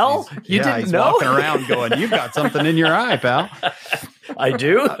can't tell? You didn't he's know? Walking around going, you've got something in your eye, pal. I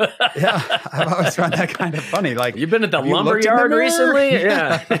do? Yeah, I've always found that kind of funny. Like, you've been at the lumberyard recently?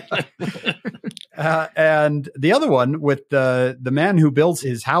 Yeah. And the other one with the man who builds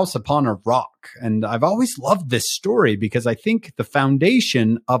his house upon a rock. And I've always loved this story because I think the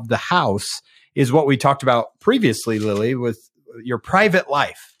foundation of the house is what we talked about previously, Lily, with your private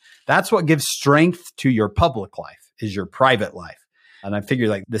life. That's what gives strength to your public life, is your private life. And I figure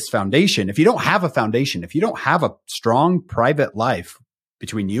like this foundation, if you don't have a foundation, if you don't have a strong private life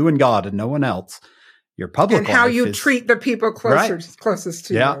between you and God and no one else, your public life and how you treat the people closest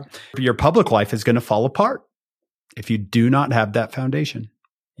to you. Your public life is going to fall apart if you do not have that foundation.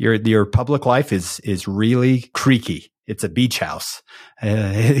 Your public life is really creaky. It's a beach house.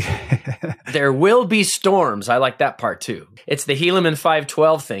 There will be storms. I like that part too. It's the Helaman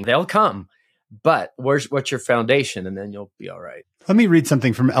 5:12 thing. They'll come, but what's your foundation? And then you'll be all right. Let me read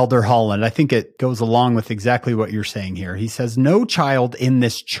something from Elder Holland. I think it goes along with exactly what you're saying here. He says, no child in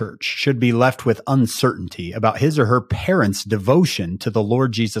this church should be left with uncertainty about his or her parents' devotion to the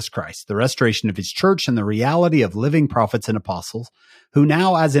Lord Jesus Christ, the restoration of his church, and the reality of living prophets and apostles who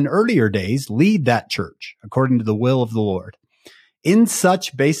now, as in earlier days, lead that church according to the will of the Lord. In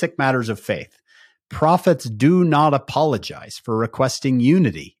such basic matters of faith, prophets do not apologize for requesting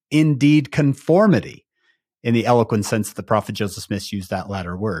unity, indeed conformity, in the eloquent sense the prophet Joseph Smith used that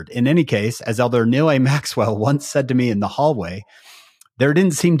latter word. In any case, as Elder Neal A. Maxwell once said to me in the hallway, there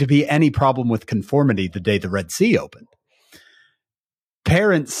didn't seem to be any problem with conformity the day the Red Sea opened.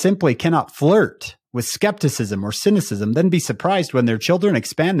 Parents simply cannot flirt with skepticism or cynicism, then be surprised when their children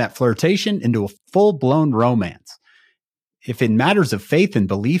expand that flirtation into a full-blown romance. If in matters of faith and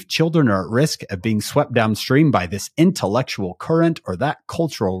belief, children are at risk of being swept downstream by this intellectual current or that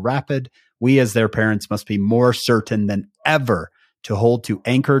cultural rapid, we as their parents must be more certain than ever to hold to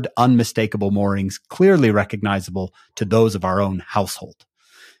anchored, unmistakable moorings, clearly recognizable to those of our own household.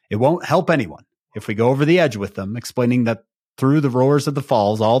 It won't help anyone if we go over the edge with them, explaining that through the roars of the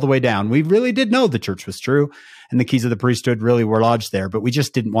falls all the way down, we really did know the church was true and the keys of the priesthood really were lodged there, but we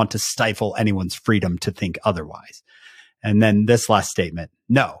just didn't want to stifle anyone's freedom to think otherwise. And then this last statement,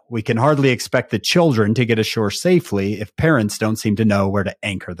 no, we can hardly expect the children to get ashore safely if parents don't seem to know where to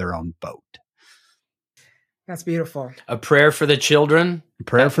anchor their own boat. That's beautiful. A prayer for the children. A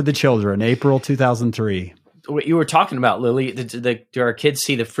prayer for the children, April 2003. What you were talking about, Lily, do our kids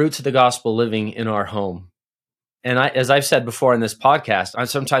see the fruits of the gospel living in our home? And as I've said before in this podcast, I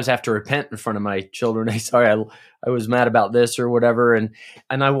sometimes have to repent in front of my children. I sorry, I was mad about this or whatever. And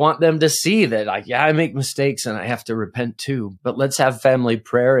I want them to see that I make mistakes and I have to repent too. But let's have family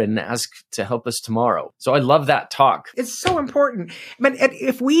prayer and ask to help us tomorrow. So I love that talk. It's so important. But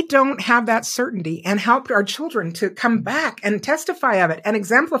if we don't have that certainty and help our children to come back and testify of it and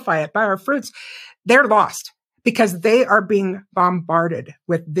exemplify it by our fruits, they're lost. Because they are being bombarded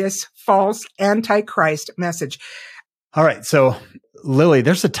with this false antichrist message. All right. So, Lily,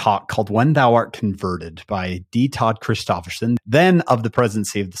 there's a talk called When Thou Art Converted by D. Todd Christofferson, then of the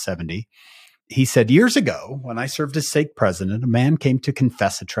Presidency of the 70. He said, years ago, when I served as stake president, a man came to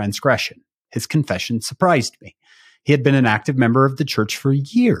confess a transgression. His confession surprised me. He had been an active member of the church for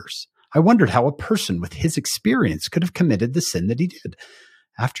years. I wondered how a person with his experience could have committed the sin that he did.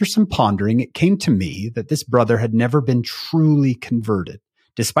 After some pondering, it came to me that this brother had never been truly converted.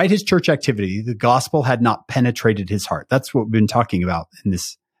 Despite his church activity, the gospel had not penetrated his heart. That's what we've been talking about in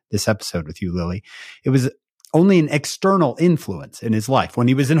this episode with you, Lily. It was only an external influence in his life. When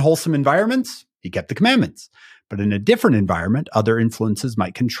he was in wholesome environments, he kept the commandments. But in a different environment, other influences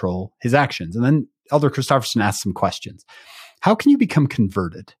might control his actions. And then Elder Christofferson asked some questions. How can you become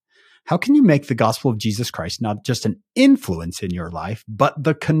converted? How can you make the gospel of Jesus Christ not just an influence in your life, but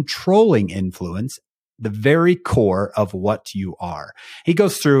the controlling influence, the very core of what you are? He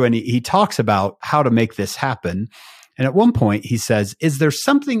goes through and he talks about how to make this happen. And at one point he says, is there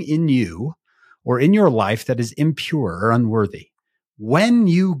something in you or in your life that is impure or unworthy? When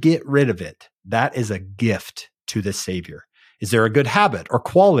you get rid of it, that is a gift to the Savior. Is there a good habit or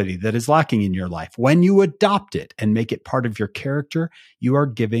quality that is lacking in your life? When you adopt it and make it part of your character, you are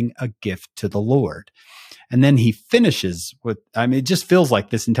giving a gift to the Lord. And then he finishes with, it just feels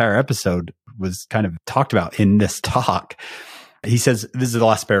like this entire episode was kind of talked about in this talk. He says, this is the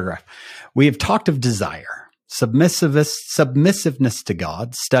last paragraph. We have talked of desire, submissiveness to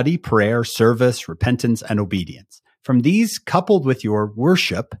God, study, prayer, service, repentance, and obedience. From these, coupled with your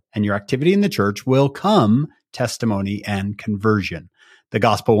worship and your activity in the church, will come testimony and conversion. The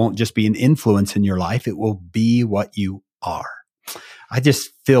gospel won't just be an influence in your life. It will be what you are. I just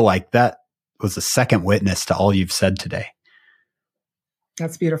feel like that was a second witness to all you've said today.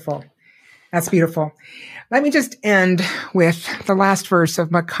 That's beautiful. That's beautiful. Let me just end with the last verse of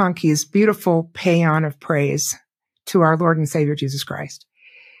McConkie's beautiful paean of praise to our Lord and Savior, Jesus Christ.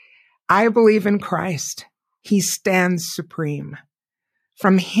 I believe in Christ. He stands supreme.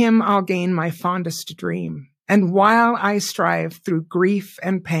 From him I'll gain my fondest dream. And while I strive through grief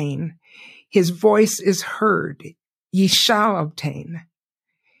and pain, his voice is heard, ye shall obtain.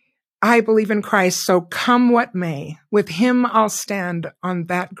 I believe in Christ, so come what may, with him I'll stand on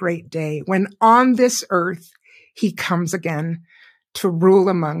that great day, when on this earth he comes again to rule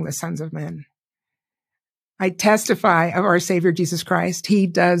among the sons of men. I testify of our Savior Jesus Christ. He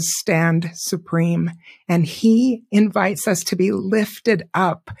does stand supreme, and he invites us to be lifted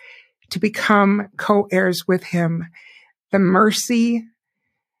up, to become co-heirs with him. The mercy,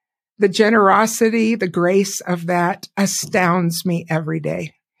 the generosity, the grace of that astounds me every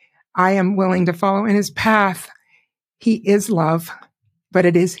day. I am willing to follow in his path. He is love, but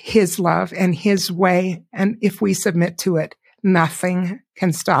it is his love and his way. And if we submit to it, nothing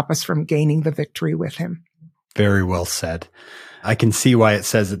can stop us from gaining the victory with him. Very well said. I can see why it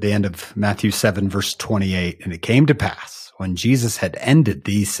says at the end of Matthew 7, verse 28, and it came to pass when Jesus had ended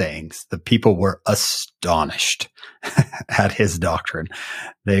these sayings, the people were astonished at his doctrine.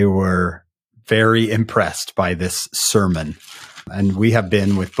 They were very impressed by this sermon. And we have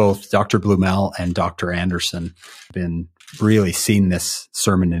been with both Dr. Blumel and Dr. Anderson, been really seeing this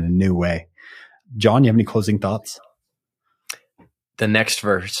sermon in a new way. John, you have any closing thoughts? The next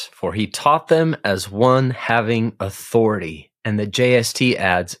verse, for he taught them as one having authority. And the JST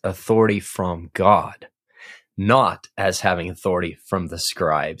adds authority from God, not as having authority from the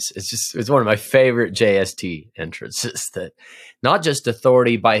scribes. It's one of my favorite JST entrances, that not just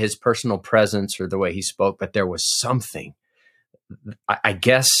authority by his personal presence or the way he spoke, but there was something, I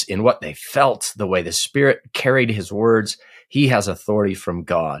guess, in what they felt, the way the Spirit carried his words. He has authority from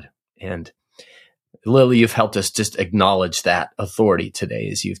God. And Lily, you've helped us just acknowledge that authority today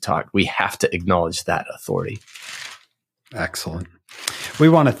as you've talked. We have to acknowledge that authority. Excellent. We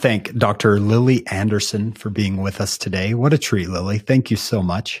want to thank Dr. Lily Anderson for being with us today. What a treat, Lily. Thank you so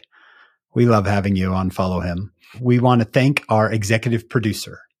much. We love having you on Follow Him. We want to thank our executive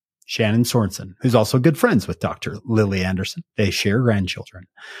producer, Shannon Sorensen, who's also good friends with Dr. Lily Anderson. They share grandchildren.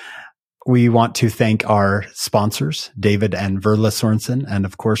 We want to thank our sponsors, David and Verla Sorensen. And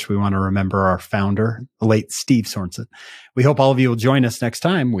of course, we want to remember our founder, the late Steve Sorensen. We hope all of you will join us next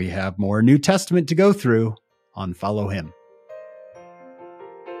time. We have more New Testament to go through on Follow Him.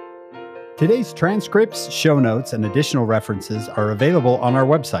 Today's transcripts, show notes, and additional references are available on our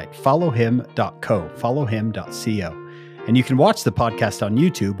website, followhim.co. And you can watch the podcast on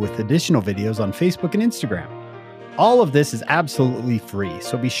YouTube with additional videos on Facebook and Instagram. All of this is absolutely free,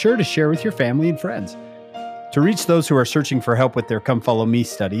 so be sure to share with your family and friends. To reach those who are searching for help with their Come Follow Me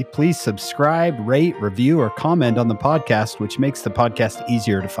study, please subscribe, rate, review, or comment on the podcast, which makes the podcast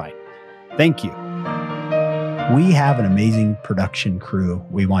easier to find. Thank you. We have an amazing production crew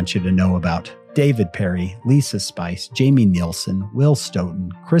we want you to know about. David Perry, Lisa Spice, Jamie Nielsen, Will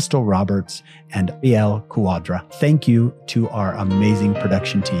Stoughton, Crystal Roberts, and Biel Kuadra. Thank you to our amazing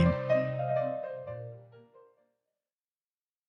production team.